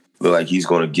 Look like he's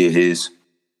going to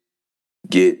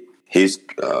get his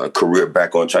career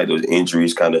back on track. Those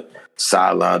injuries kind of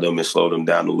sidelined him and slowed him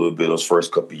down a little bit those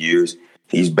first couple of years.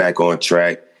 He's back on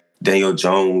track. Daniel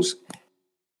Jones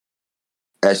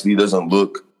actually doesn't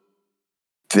look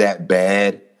that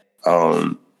bad.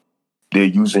 They're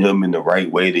using him in the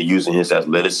right way. They're using his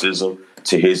athleticism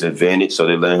to his advantage, so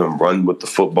they let him run with the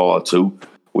football too,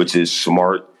 which is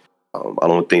smart. I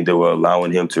don't think they were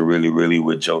allowing him to really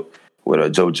with Joe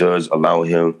Judge, allowing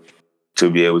him to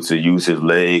be able to use his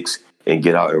legs and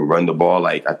get out and run the ball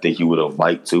like I think he would have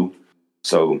liked to.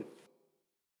 So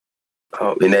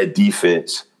in that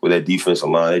defense, with that defensive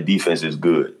line, that defense is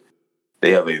good.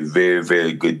 They have a very,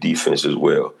 very good defense as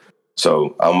well.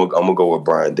 So I'm gonna go with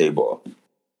Brian Daboll.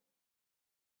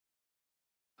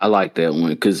 I like that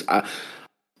one because I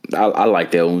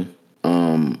like that one.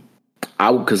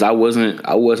 I wasn't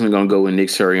gonna go with Nick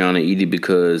Sirianni either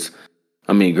because,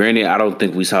 I mean, granted, I don't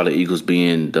think we saw the Eagles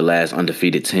being the last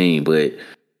undefeated team, but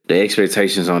the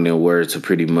expectations on them were to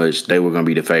pretty much they were gonna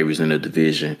be the favorites in the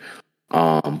division.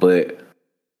 But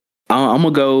I'm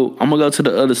gonna go to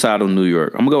the other side of New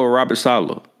York. I'm gonna go with Robert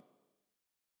Saleh.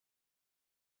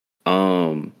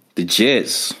 The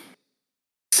Jets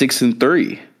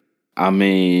 6-3. I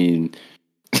mean,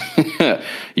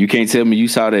 you can't tell me you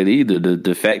saw that either.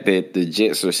 The fact that the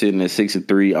Jets are sitting at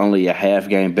 6-3, only a half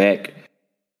game back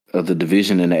of the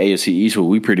division in the AFC East, where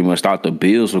we pretty much thought the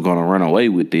Bills were going to run away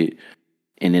with it,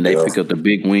 and then they pick up the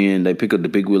big win. They pick up the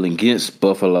big win against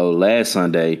Buffalo last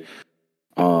Sunday.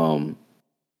 Now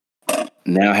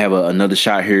have another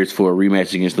shot here for a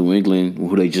rematch against New England,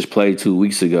 who they just played 2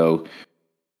 weeks ago.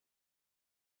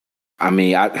 I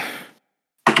mean,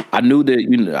 I knew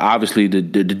that, obviously the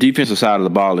defensive side of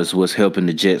the ball is what's helping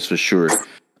the Jets for sure.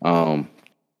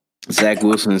 Zach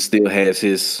Wilson still has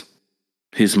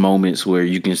his moments where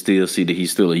you can still see that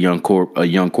he's still a young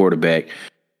quarterback.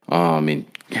 And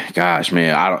gosh,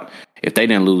 man, if they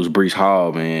didn't lose Breece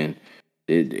Hall, man,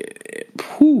 it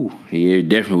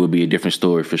definitely would be a different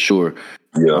story for sure.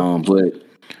 Yeah. But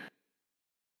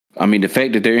I mean, the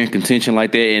fact that they're in contention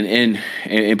like that,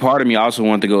 and part of me also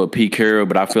wanted to go with Pete Carroll,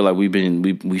 but I feel like we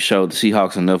showed the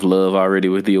Seahawks enough love already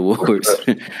with the awards,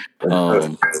 with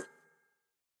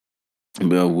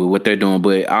what they're doing.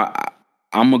 But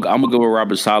I'm gonna go with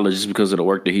Robert Saleh just because of the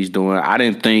work that he's doing. I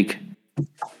didn't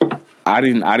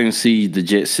see the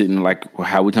Jets sitting like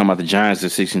how we talking about the Giants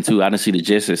at 6-2. I didn't see the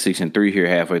Jets at 6-3 here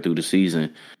halfway through the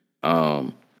season.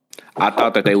 I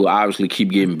thought that they would obviously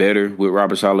keep getting better with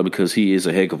Robert Saleh because he is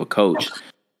a heck of a coach.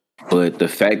 But the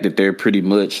fact that they're pretty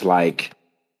much like,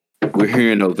 we're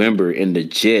here in November and the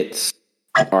Jets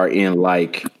are in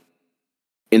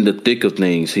the thick of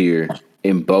things here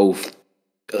in both,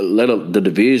 let alone the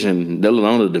division,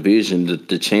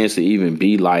 the chance to even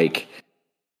be like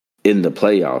in the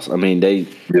playoffs. I mean,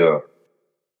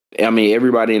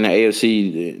 everybody in the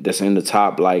AFC that's in the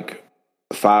top like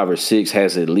 5 or 6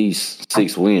 has at least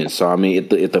 6 wins. So I mean,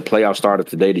 if the playoffs started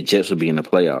today, the Jets would be in the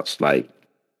playoffs. Like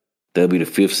they'll be the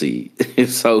 5th seed.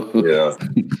 So yeah,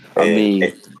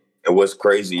 and what's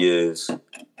crazy is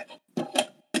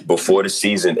before the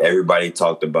season, everybody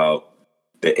talked about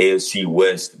the AFC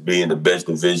West being the best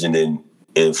division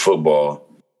in football.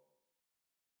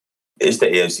 It's the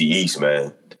AFC East,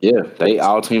 man. Yeah,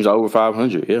 all teams are over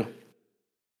 500. Yeah,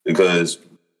 because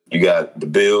you got the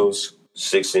Bills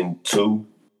 6-2.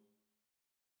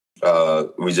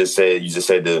 You just said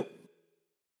the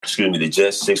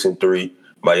Jets 6-3.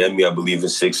 Miami, I believe,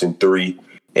 is 6-3,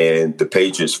 and the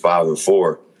Patriots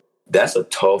 5-4. That's a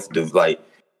tough.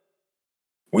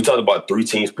 We talked about 3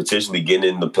 teams potentially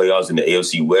getting in the playoffs in the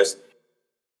AFC West.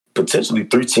 Potentially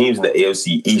 3 teams in the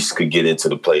AFC East could get into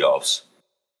the playoffs.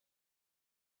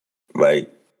 Like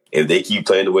if they keep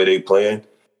playing the way they're playing,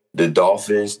 the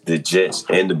Dolphins, the Jets,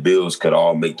 and the Bills could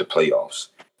all make the playoffs,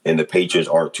 and the Patriots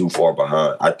aren't too far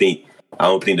behind. I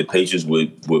don't think the Patriots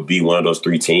would be one of those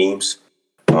 3 teams.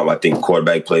 I think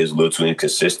quarterback play is a little too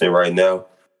inconsistent right now,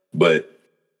 but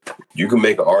you can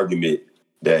make an argument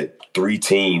that 3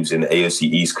 teams in the AFC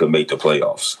East could make the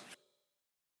playoffs.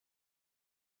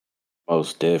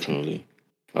 Most definitely.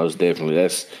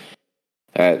 That's.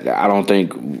 I don't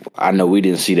think. I know we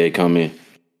didn't see that coming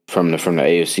from the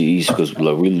AFC East because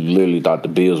we literally thought the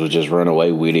Bills would just run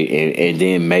away with it, and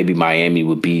then maybe Miami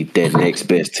would be that next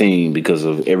best team because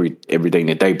of everything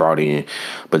that they brought in.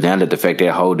 But now that the fact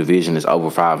that whole division is over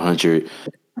 500,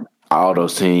 all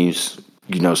those teams,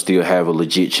 still have a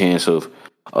legit chance of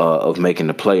making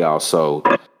the playoffs. So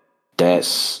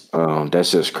that's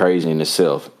just crazy in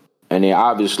itself. And then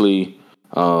obviously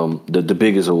the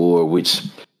biggest award, which.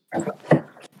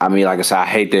 I mean, like I said, I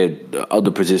hate that other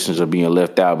positions are being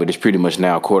left out, but it's pretty much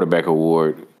now quarterback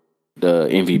award, the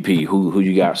MVP. Who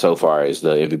you got so far as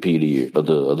the MVP of the year of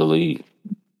the league?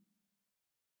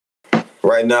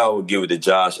 Right now, we'll give it to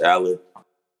Josh Allen.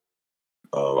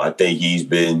 I think he's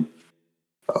been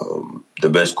the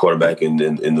best quarterback in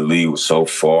the league so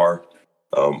far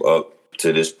up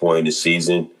to this point in the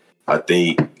season. I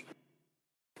think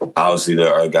obviously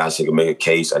there are guys that can make a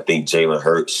case. I think Jalen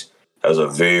Hurts has a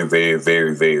very, very,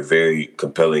 very, very, very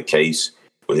compelling case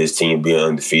with his team being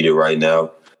undefeated right now.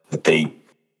 I think,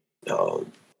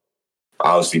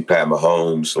 obviously, Pat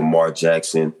Mahomes, Lamar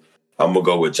Jackson. I'm going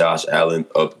to go with Josh Allen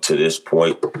up to this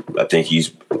point. I think he's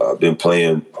been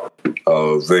playing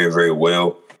very, very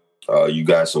well. You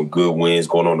got some good wins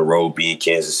going on the road, being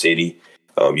Kansas City.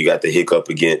 You got the hiccup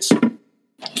against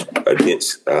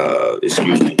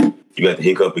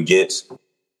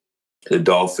the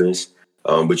Dolphins.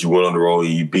 But you went on the road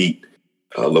and you beat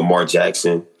Lamar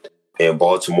Jackson and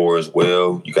Baltimore as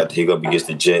well. You got the hiccup against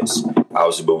the Jets,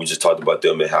 obviously, but we just talked about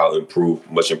them and how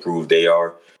much improved they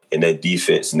are and that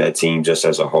defense and that team just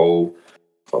as a whole.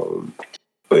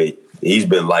 But he's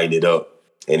been lighting it up,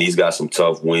 and he's got some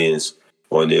tough wins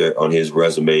on his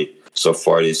resume so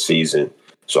far this season.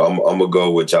 So I'm gonna go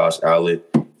with Josh Allen,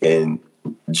 and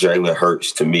Jalen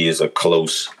Hurts to me is a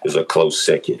close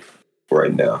second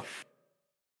right now.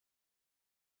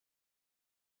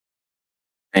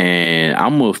 And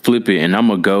I'm gonna flip it, and I'm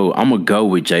gonna go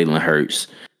with Jalen Hurts.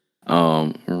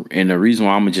 And the reason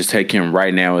why I'm gonna just take him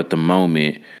right now at the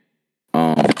moment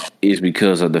is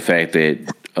because of the fact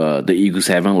that the Eagles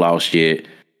haven't lost yet,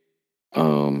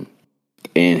 and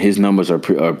his numbers are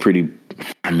pretty.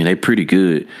 I mean, they're pretty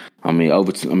good. I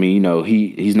mean,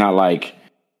 he's not like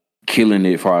killing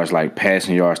it as far as like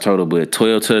passing yards total, but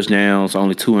 12 touchdowns,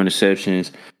 only 2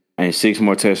 interceptions, and 6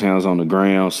 more touchdowns on the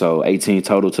ground, so 18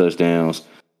 total touchdowns.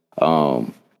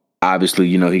 Obviously,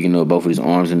 he can do both with his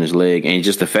arms and his leg, and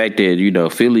just the fact that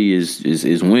Philly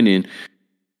is winning.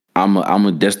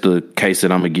 That's the case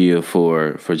that I'm gonna give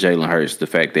for Jalen Hurts. The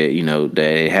fact that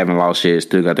they haven't lost yet,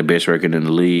 still got the best record in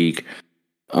the league,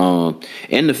 and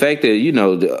the fact that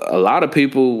a lot of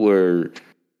people were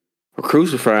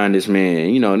crucifying this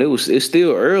man, and it's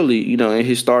still early, in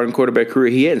his starting quarterback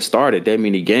career. He hadn't started that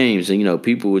many games, and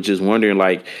people were just wondering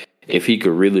like if he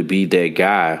could really be that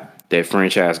guy, that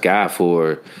franchise guy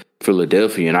for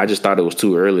Philadelphia. And I just thought it was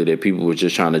too early, that people were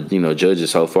just trying to, judge it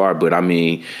so far. But I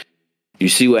mean, you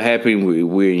see what happened.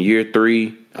 We're in year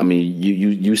 3. I mean,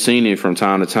 you've seen it from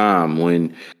time to time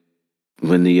when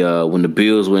the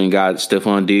Bills went and got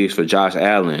Stephon Diggs for Josh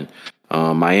Allen.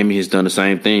 Miami has done the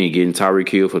same thing, getting Tyreek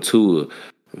Hill for Tua.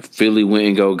 Philly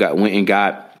went and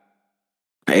got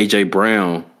AJ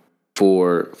Brown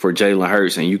for Jalen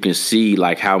Hurts, and you can see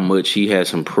like how much he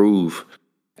has improved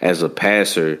as a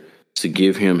passer to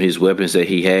give him his weapons that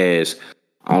he has,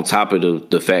 on top of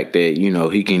the fact that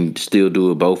he can still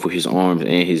do it both with his arms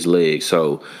and his legs.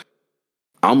 So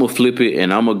I'm gonna flip it,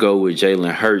 and I'm gonna go with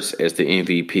Jalen Hurts as the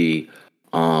MVP.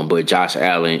 But Josh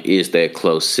Allen is that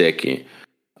close second.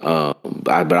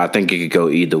 But I think it could go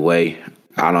either way.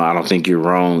 I don't think you're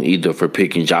wrong either for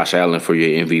picking Josh Allen for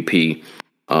your MVP.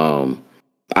 I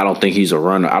don't think he's a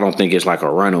runner. I don't think it's like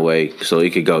a runaway, so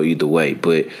it could go either way.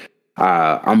 But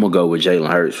I'm gonna go with Jalen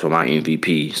Hurts for my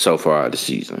MVP so far this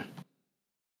season.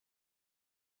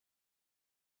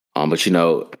 But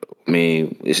I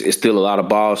mean, it's still a lot of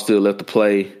balls still left to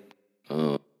play.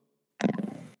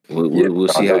 We'll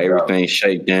see how everything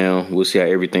shake down. We'll see how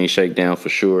everything shake down for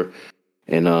sure.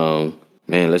 And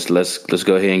man, let's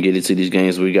go ahead and get into these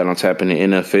games we got on tap in the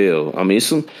NFL. I mean,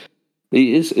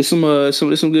 it's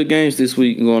some good games this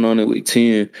week going on in week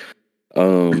 10.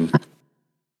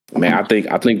 Man, I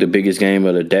think the biggest game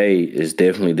of the day is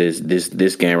definitely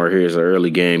this game right here. Is an early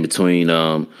game between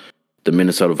the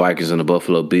Minnesota Vikings and the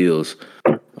Buffalo Bills.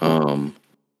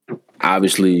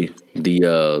 Obviously,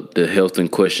 the health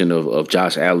and question of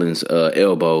Josh Allen's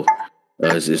elbow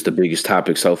is the biggest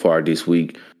topic so far this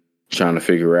week. Trying to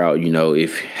figure out,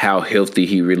 if how healthy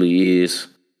he really is.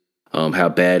 how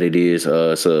bad it is.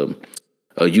 It's a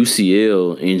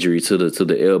UCL injury to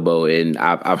the elbow, and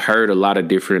I've heard a lot of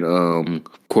different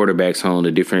quarterbacks on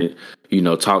the different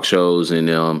talk shows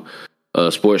and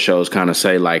sports shows kind of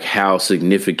say like how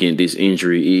significant this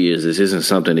injury is. This isn't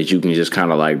something that you can just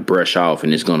kind of like brush off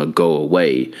and it's going to go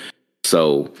away.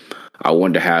 So I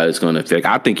wonder how it's going to affect.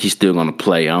 I think he's still going to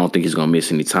play. I don't think he's going to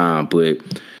miss any time. But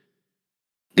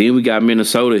then we got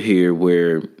Minnesota here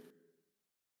where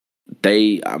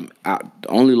they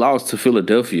only lost to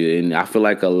Philadelphia. And I feel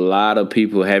like a lot of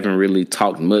people haven't really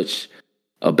talked much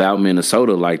about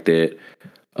Minnesota like that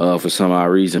for some odd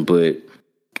reason. But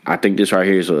I think this right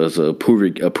here is a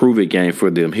prove it game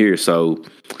for them here. So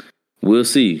we'll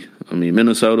see. I mean,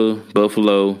 Minnesota,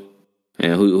 Buffalo,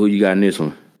 and who you got in this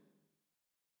one?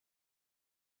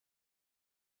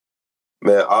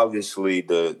 Man, obviously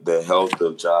the health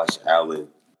of Josh Allen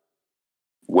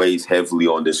weighs heavily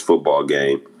on this football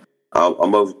game.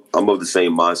 I'm of the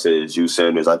same mindset as you,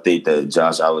 Sanders. I think that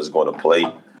Josh Allen is going to play.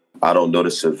 I don't know the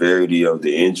severity of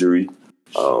the injury.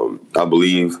 I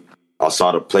believe I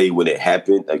saw the play when it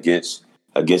happened against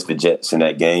the Jets in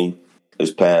that game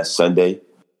this past Sunday,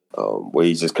 where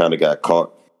he just kind of got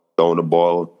caught throwing the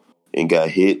ball and got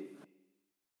hit.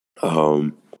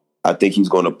 I think he's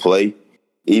going to play.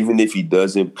 Even if he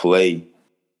doesn't play,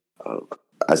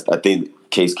 I think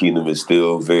Case Keenum is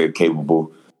still very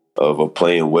capable of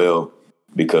playing well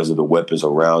because of the weapons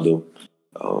around him.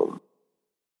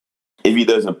 If he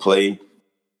doesn't play,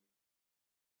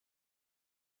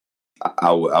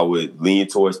 I would lean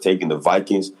towards taking the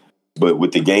Vikings. But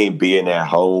with the game being at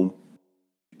home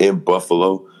in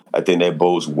Buffalo, I think that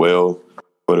bodes well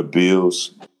for the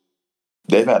Bills.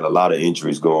 They've had a lot of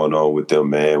injuries going on with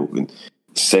them, man. With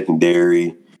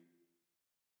secondary,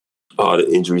 all the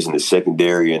injuries in the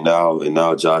secondary, and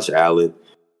now Josh Allen.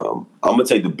 I'm gonna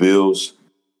take the Bills,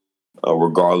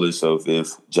 regardless of if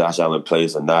Josh Allen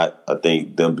plays or not. I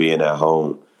think them being at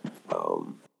home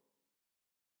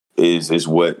is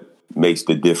what makes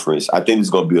the difference. I think it's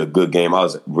going to be a good game. I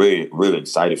was really, really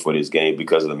excited for this game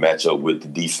because of the matchup with the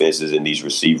defenses and these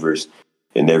receivers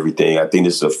and everything. I think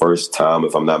this is the first time,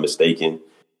 if I'm not mistaken,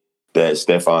 that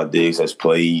Stephon Diggs has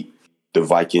played the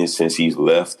Vikings since he's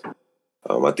left.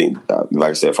 I think,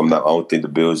 like I said, I don't think the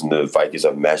Bills and the Vikings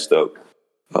have matched up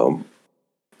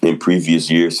in previous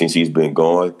years since he's been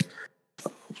gone.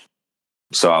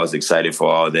 So I was excited for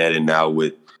all that. And now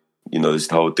with, this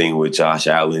whole thing with Josh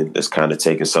Allen, that's kind of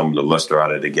taking some of the luster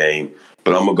out of the game.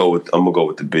 But I'm gonna go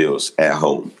with the Bills at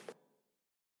home.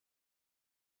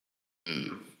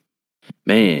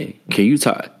 Man, can you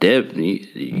talk?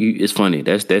 It's funny.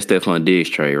 That's Stephon Diggs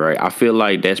trade, right? I feel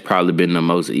like that's probably been the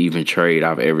most even trade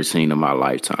I've ever seen in my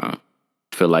lifetime.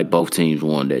 I feel like both teams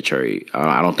won that trade.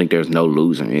 I don't think there's no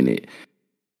loser in it.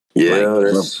 Yeah,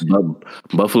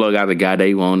 Buffalo got the guy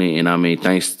they wanted, and I mean,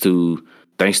 thanks to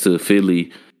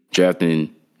Philly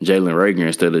drafting Jalen Reagor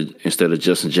instead of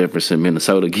Justin Jefferson,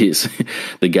 Minnesota gets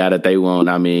the guy that they want.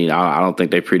 I mean, I don't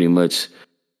think they pretty much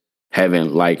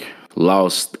haven't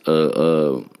lost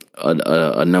a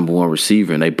number one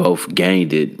receiver, and they both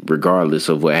gained it regardless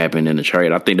of what happened in the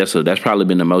trade. I think that's probably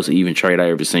been the most even trade I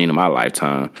ever seen in my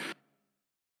lifetime.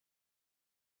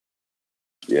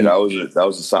 Yeah, that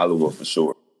was a solid one for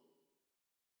sure.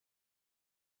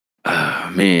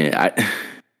 Man,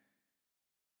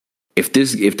 if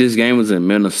this game was in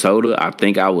Minnesota, I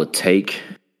think I would take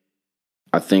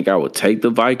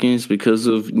the Vikings because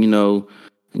of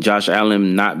Josh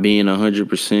Allen not being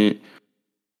 100%.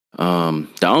 The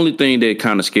only thing that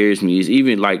kind of scares me is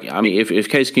if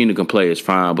Case Keenum can play, it's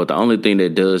fine. But the only thing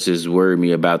that does is worry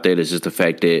me about that is just the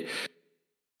fact that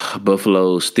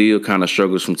Buffalo still kind of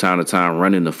struggles from time to time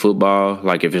running the football.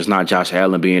 Like if it's not Josh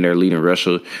Allen being their leading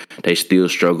rusher, they still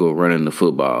struggle running the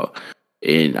football.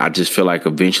 And I just feel like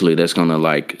eventually that's going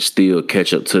to still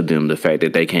catch up to them. The fact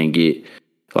that they can't get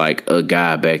a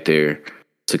guy back there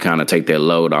to kind of take that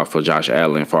load off of Josh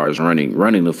Allen as far as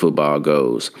running the football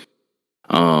goes.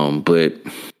 But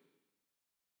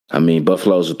I mean,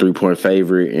 Buffalo's a 3-point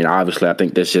favorite. And obviously I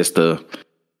think that's just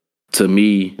to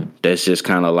me, that's just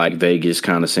kind of like Vegas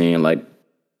kind of saying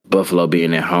Buffalo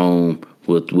being at home,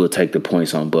 we'll take the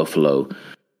points on Buffalo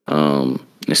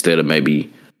instead of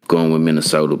maybe going with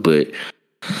Minnesota. But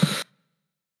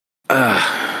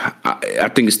I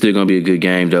think it's still going to be a good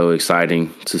game, though.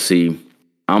 Exciting to see.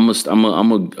 I'm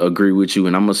gonna agree with you,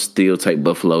 and I'm gonna still take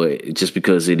Buffalo just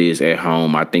because it is at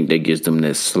home. I think that gives them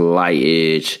that slight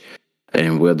edge,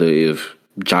 and whether if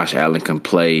Josh Allen can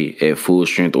play at full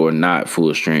strength or not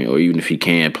full strength, or even if he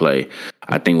can play,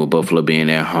 I think with Buffalo being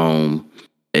at home,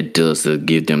 it does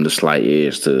give them the slight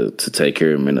edge to take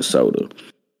care of Minnesota.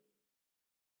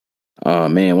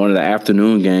 Man, one of the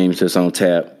afternoon games that's on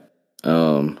tap.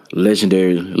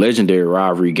 Legendary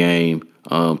rivalry game.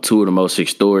 Two of the most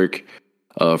historic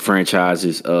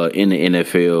franchises in the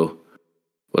NFL.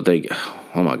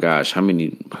 Oh my gosh, how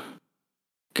many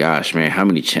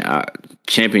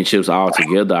championships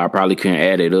altogether? I probably couldn't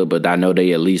add it up, but I know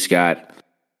they at least got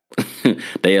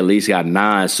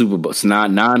nine Super Bowls,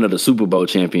 nine of the Super Bowl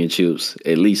championships,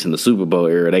 at least in the Super Bowl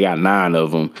era. They got 9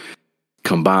 of them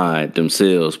combined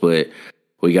themselves. But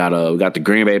we got the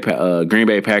Green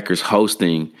Bay Packers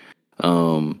hosting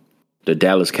the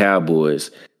Dallas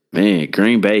Cowboys. Man,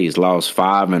 Green Bay's lost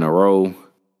 5 in a row.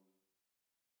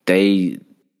 They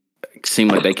seem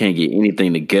like they can't get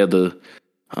anything together.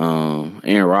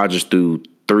 Aaron Rodgers threw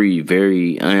 3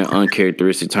 very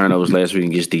uncharacteristic turnovers last week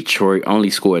against Detroit. Only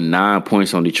scored 9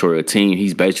 points on Detroit, a team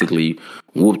he's basically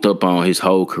whooped up on his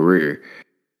whole career.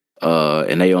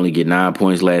 And they only get 9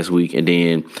 points last week. And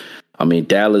then,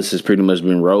 Dallas has pretty much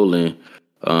been rolling,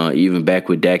 even back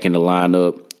with Dak in the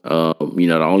lineup.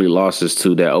 The only losses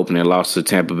to that opening loss to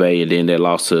Tampa Bay and then that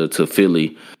loss to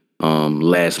Philly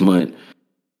last month.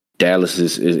 Dallas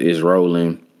is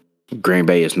rolling. Green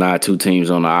Bay is not. 2 teams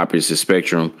on the opposite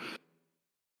spectrum.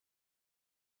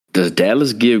 Does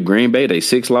Dallas give Green Bay their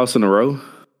 6th loss in a row?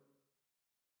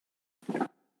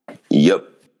 Yep.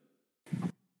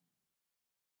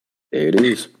 There it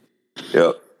is.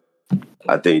 Yep.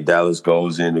 I think Dallas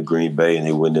goes into Green Bay and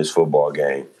they win this football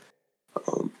game.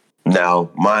 Now,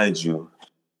 mind you,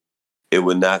 it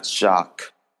would not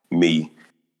shock me.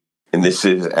 And this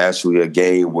is actually a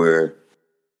game where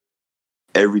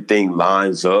everything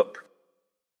lines up.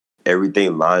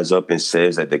 Everything lines up and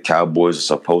says that the Cowboys are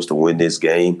supposed to win this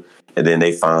game, and then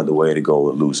they find a way to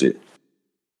go and lose it.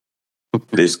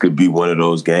 This could be one of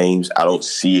those games. I don't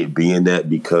see it being that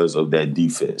because of that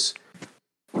defense.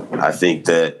 I think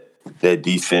that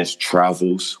defense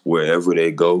travels wherever they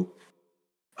go.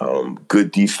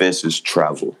 Good defenses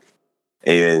travel.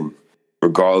 And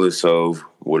regardless of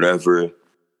whatever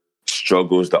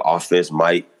struggles the offense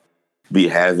might be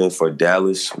having for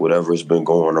Dallas, whatever's been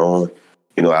going on,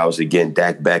 I was getting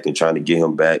Dak back and trying to get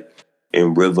him back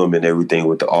in rhythm and everything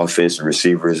with the offense and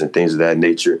receivers and things of that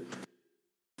nature.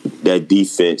 That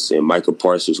defense and Michael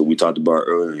Parsons, who we talked about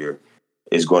earlier,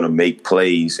 is going to make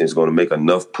plays and is going to make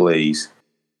enough plays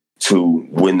to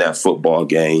win that football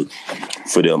game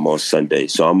for them on Sunday.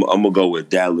 So I'm going to go with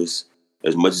Dallas.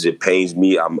 As much as it pains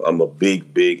me, I'm a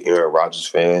big Aaron Rodgers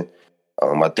fan.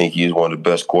 I think he's one of the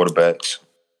best quarterbacks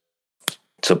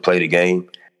to play the game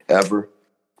ever.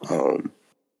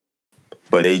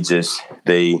 But they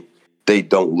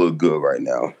don't look good right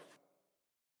now.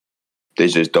 They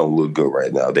just don't look good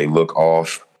right now. They look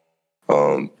off.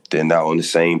 They're not on the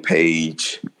same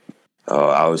page.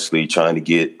 Obviously, trying to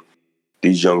get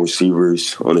these young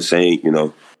receivers on the same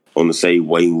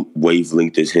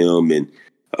wavelength as him, and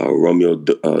Romeo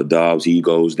Dobbs, he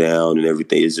goes down and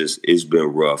everything. It's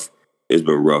been rough. It's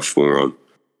been rough for him.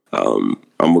 I'm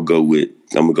gonna go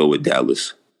with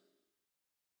Dallas.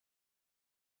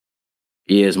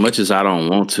 Yeah, as much as I don't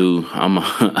want to, I'm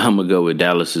gonna go with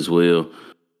Dallas as well.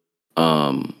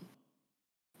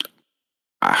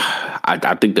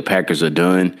 I think the Packers are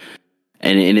done,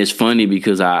 and it's funny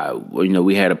because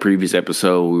we had a previous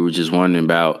episode we were just wondering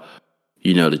about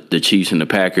the Chiefs and the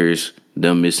Packers,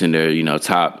 them missing their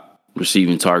top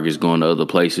receiving targets going to other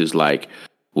places. Like,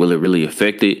 will it really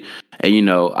affect it? And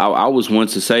I was one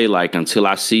to say, like, until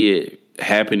I see it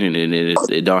happening and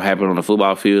it don't happen on the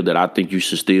football field, that I think you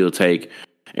should still take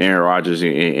Aaron Rodgers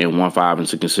and 1-5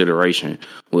 into consideration.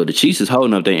 Well, the Chiefs is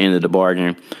holding up their end of the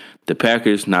bargain. The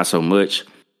Packers, not so much.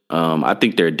 I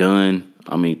think they're done.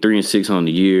 3-6 on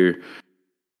the year.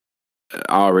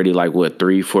 Already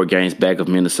 3-4 games back of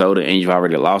Minnesota, and you've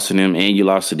already lost to them, and you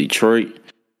lost to Detroit.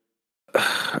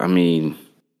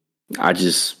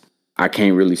 I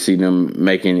can't really see them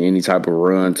making any type of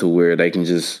run to where they can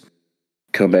just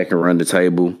come back and run the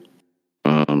table.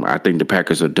 I think the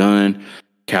Packers are done.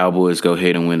 Cowboys go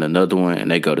ahead and win another one,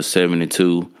 and they go to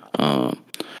 7-2.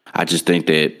 I just think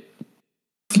that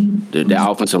the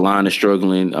offensive line is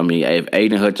struggling. If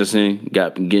Aiden Hutchinson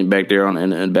getting back there in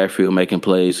the backfield making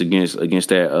plays against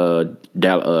that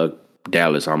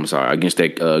Dallas, against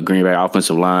that Green Bay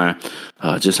offensive line,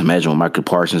 just imagine what Michael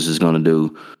Parsons is going to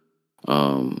do.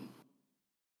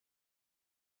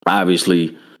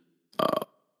 Obviously,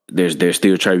 there's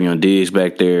still Travion Diggs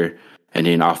back there, and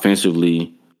then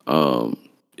offensively,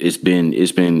 it's been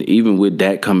even with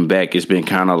that coming back, it's been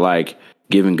kind of like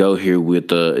give and go here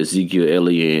with Ezekiel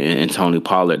Elliott and Tony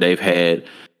Pollard. They've had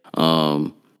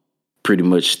pretty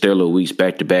much stellar weeks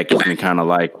back to back. It's been kind of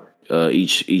like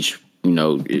each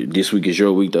this week is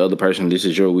your week. The other person, this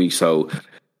is your week. So,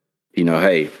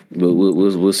 hey,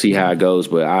 we'll see how it goes.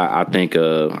 But I think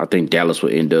Dallas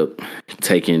will end up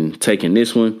taking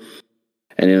this one.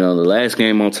 And then on the last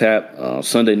game on tap,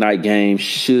 Sunday night game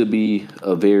should be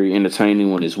a very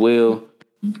entertaining one as well.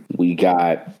 We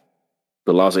got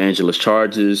the Los Angeles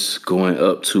Chargers going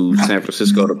up to San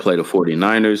Francisco to play the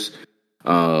 49ers.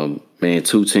 Man,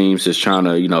 two teams just trying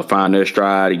to, find their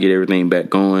stride to get everything back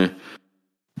going.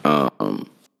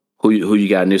 Who you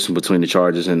got in this one between the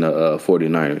Chargers and the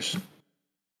 49ers?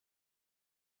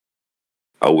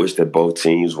 I wish that both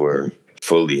teams were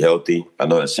fully healthy. I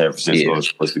know that San Francisco is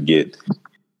supposed to get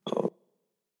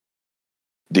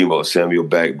Deebo Samuel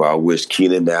back, but I wish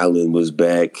Keenan Allen was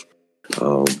back.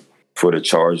 For the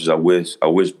Chargers, I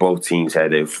wish both teams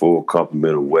had their full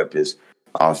complement of weapons,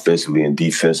 offensively and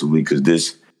defensively, because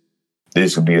this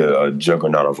would be a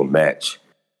juggernaut of a match.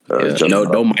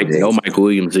 No Mike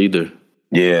Williams either.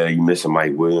 Yeah, you missing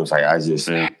Mike Williams. I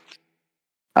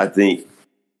think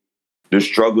the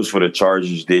struggles for the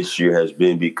Chargers this year has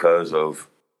been because of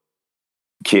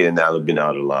Keenan Allen being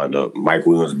out of the lineup, Mike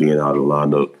Williams being out of the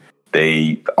lineup.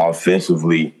 They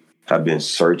offensively have been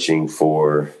searching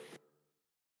for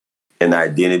an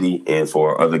identity and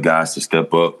for other guys to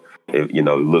step up.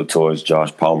 Look towards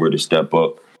Josh Palmer to step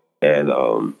up. And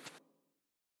I'm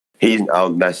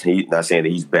not saying that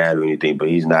he's bad or anything, but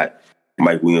he's not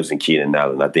Mike Williams and Keenan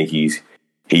Allen. I think he's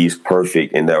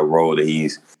perfect in that role that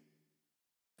he's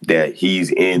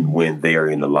in when they are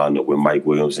in the lineup, when Mike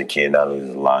Williams and Keenan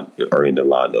Allen are in the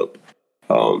lineup.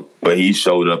 But he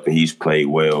showed up and he's played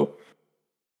well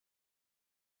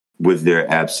with their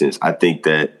absence. I think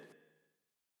that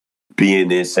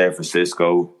being in San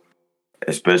Francisco,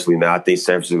 especially now, I think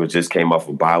San Francisco just came off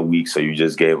a bye week, so you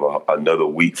just gave another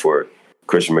week for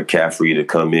Christian McCaffrey to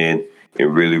come in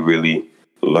and really, really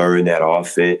learn that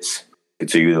offense,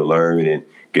 continue to learn and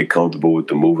get comfortable with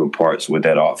the moving parts with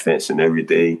that offense and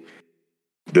everything.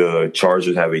 The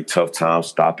Chargers have a tough time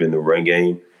stopping the run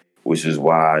game, which is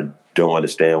why I don't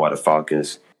understand why the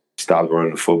Falcons stopped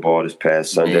running the football this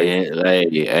past Sunday.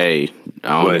 Hey,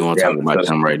 I don't even want to talk about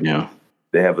them right now.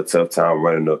 They have a tough time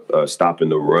stopping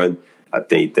the run. I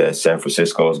think that San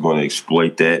Francisco is going to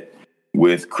exploit that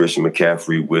with Christian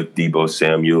McCaffrey, with Deebo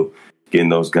Samuel, getting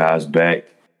those guys back.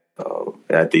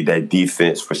 And I think that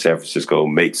defense for San Francisco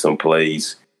makes some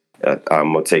plays.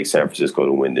 I'm going to take San Francisco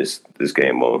to win this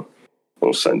game on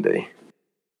Sunday.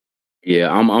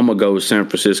 Yeah, I'm going to go with San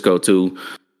Francisco too.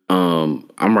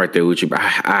 I'm right there with you, but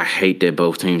I hate that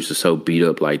both teams are so beat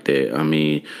up like that. I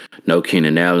mean, no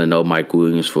Keenan Allen, no Mike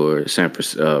Williams for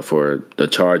for the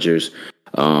Chargers.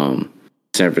 San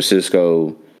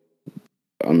Francisco,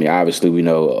 I mean, obviously we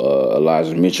know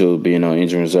Elijah Mitchell being on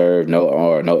injury reserve,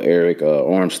 no Eric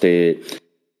Armstead.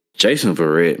 Jason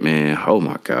Verrett, man, oh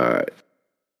my God.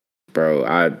 Bro,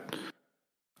 I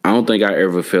don't think I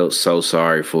ever felt so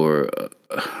sorry for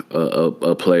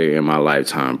a player in my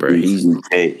lifetime, bro.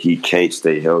 He can't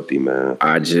stay healthy, man.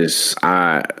 I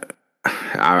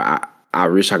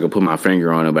wish I could put my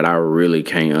finger on it, but I really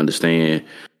can't understand.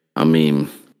 I mean,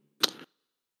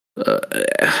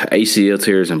 ACL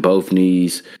tears in both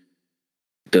knees,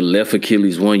 the left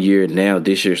Achilles 1 year, now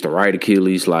this year's the right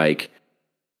Achilles. Like,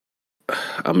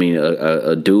 I mean,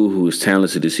 a dude who is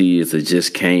talented as he is, that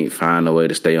just can't find a way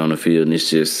to stay on the field, and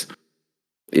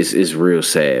it's real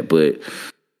sad. But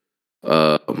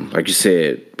like you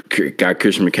said, got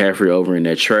Christian McCaffrey over in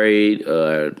that trade.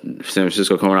 San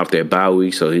Francisco coming off their bye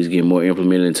week, so he's getting more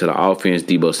implemented into the offense.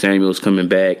 Deebo Samuel's coming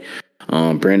back.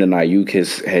 Brandon Ayuk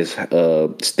has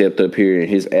stepped up here in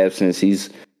his absence. He's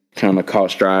kind of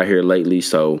caught stride here lately.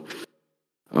 So,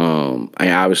 and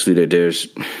obviously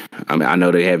I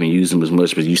know they haven't used him as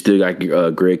much, but you still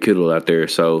got Greg Kittle out there.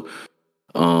 So,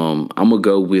 I'm gonna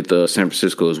go with San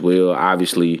Francisco as well.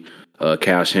 Obviously,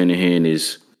 Kyle Shanahan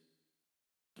is,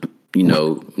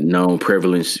 known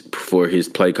prevalence for his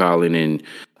play calling and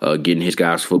getting his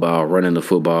guys football, running the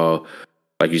football.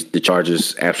 The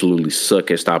Chargers absolutely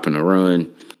suck at stopping the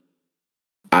run.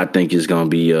 I think it's going to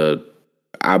be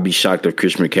I'll be shocked if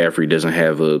Christian McCaffrey doesn't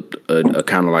have a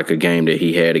kind of like a game that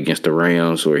he had against the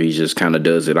Rams, where he just kind of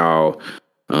does it all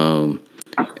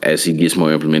as he gets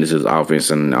more implemented to his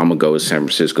offense. And I'm going to go with San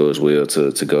Francisco as well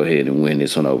to go ahead and win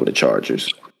this one over the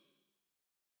Chargers.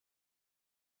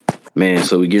 Man,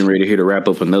 so we're getting ready here to wrap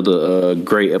up another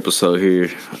great episode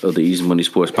here of the Easy Money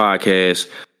Sports Podcast.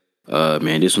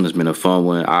 Man, this one has been a fun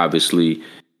one. Obviously,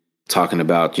 talking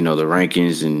about, the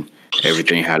rankings and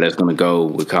everything, how that's going to go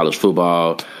with college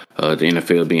football, the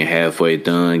NFL being halfway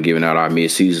done, giving out our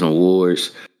mid-season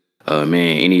awards.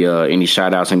 Man, any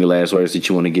shout-outs, any last words that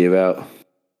you want to give out?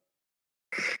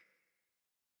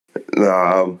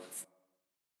 Nah, I'm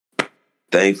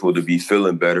thankful to be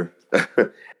feeling better.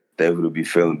 Thankful to be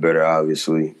feeling better,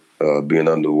 obviously, being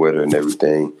under the weather and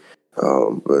everything.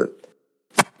 But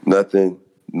nothing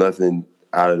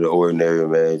out of the ordinary,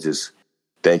 man. Just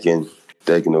thanking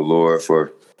the Lord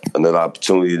for another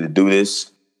opportunity to do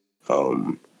this.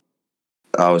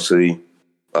 Obviously,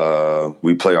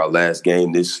 we play our last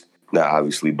game not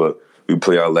obviously, but we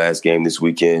play our last game this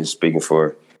weekend, speaking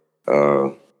for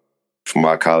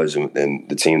my college and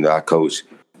the team that I coach.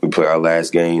 We play our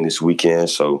last game this weekend,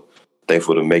 so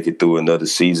thankful to make it through another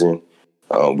season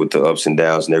with the ups and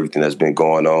downs and everything that's been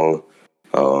going on.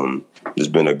 It's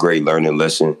been a great learning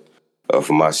lesson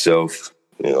for myself.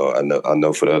 You know, I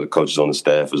know for the other coaches on the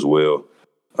staff as well.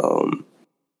 And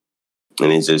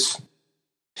it's just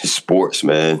sports,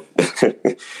 man.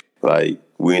 Like,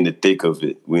 we're in the thick of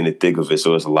it.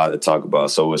 So it's a lot to talk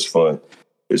about. So it's fun.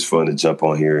 It's fun to jump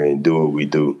on here and do what we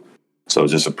do. So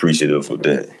just appreciative of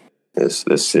that.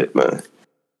 That's it, man.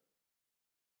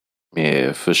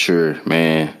 Yeah, for sure,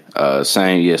 man.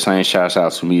 Same shouts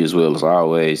out to me as well as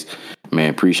always. Man,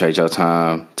 appreciate your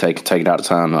time. Taking out the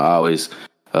time to always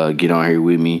get on here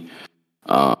with me.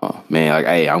 Man, like,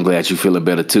 hey, I'm glad you feeling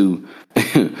better too.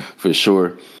 For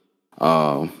sure.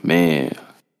 Man,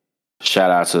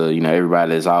 shout out to,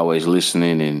 everybody that's always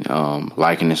listening and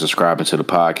liking and subscribing to the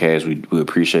podcast. We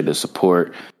appreciate the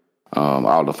support.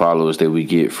 All the followers that we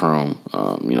get from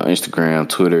Instagram,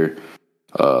 Twitter,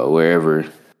 wherever.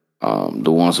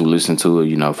 The ones who listen to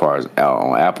it, as far as out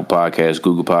on Apple Podcasts,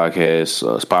 Google Podcasts,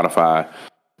 Spotify,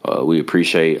 we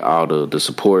appreciate all the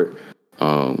support.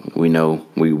 We know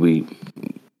we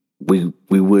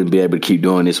wouldn't be able to keep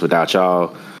doing this without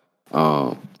y'all.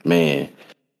 Man,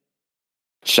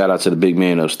 shout out to the big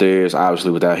man upstairs.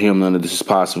 Obviously, without him, none of this is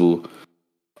possible.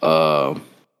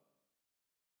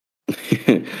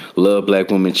 Love black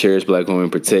women, cherish black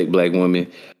women, protect black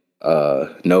women.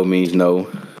 No means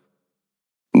no.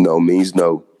 No means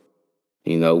no.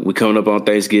 We coming up on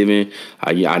Thanksgiving.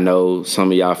 I know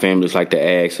some of y'all families like to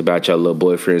ask about your little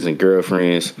boyfriends and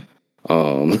girlfriends.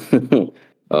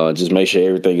 Just make sure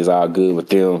everything is all good with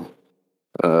them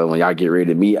when y'all get ready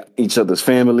to meet each other's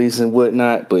families and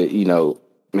whatnot. But,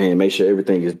 man, make sure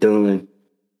everything is done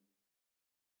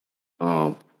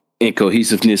in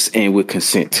cohesiveness and with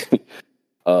consent.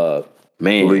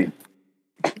 Man,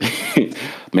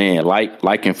 man,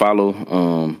 like and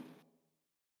follow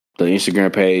the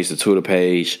Instagram page, the Twitter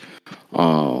page.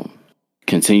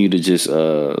 Continue to just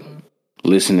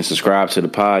listen and subscribe to the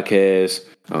podcast.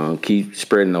 Keep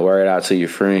spreading the word out to your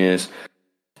friends.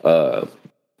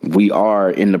 We are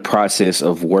in the process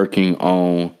of working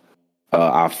on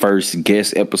our first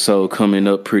guest episode coming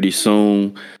up pretty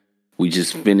soon. We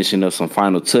just finishing up some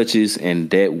final touches, and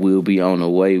that will be on the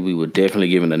way. We will definitely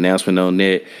give an announcement on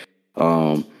that.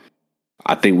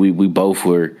 I think we both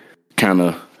were kind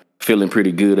of feeling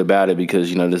pretty good about it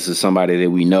because, this is somebody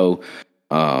that we know.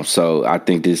 So I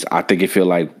think it feel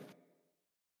like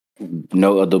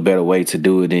no other better way to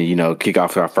do it than, kick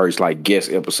off our first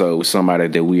guest episode with somebody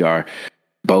that we are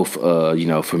both,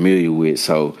 familiar with.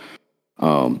 So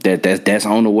that's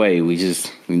on the way. We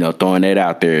just, throwing that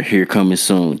out there. Here coming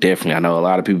soon. Definitely. I know a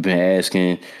lot of people been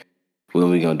asking when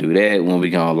we gonna do that, when we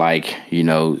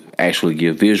gonna actually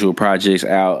give visual projects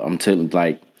out. I'm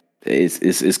telling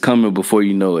it's coming before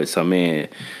you know it. So man,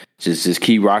 just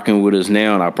keep rocking with us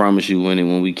now, and I promise you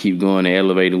when we keep going and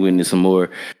elevating witness some more,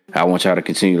 I want y'all to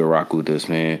continue to rock with us,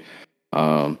 man.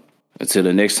 Until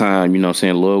the next time,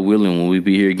 Lord willing, when we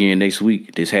be here again next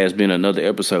week, this has been another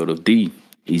episode of the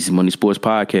Easy Money Sports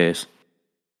Podcast.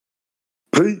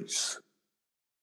 Peace.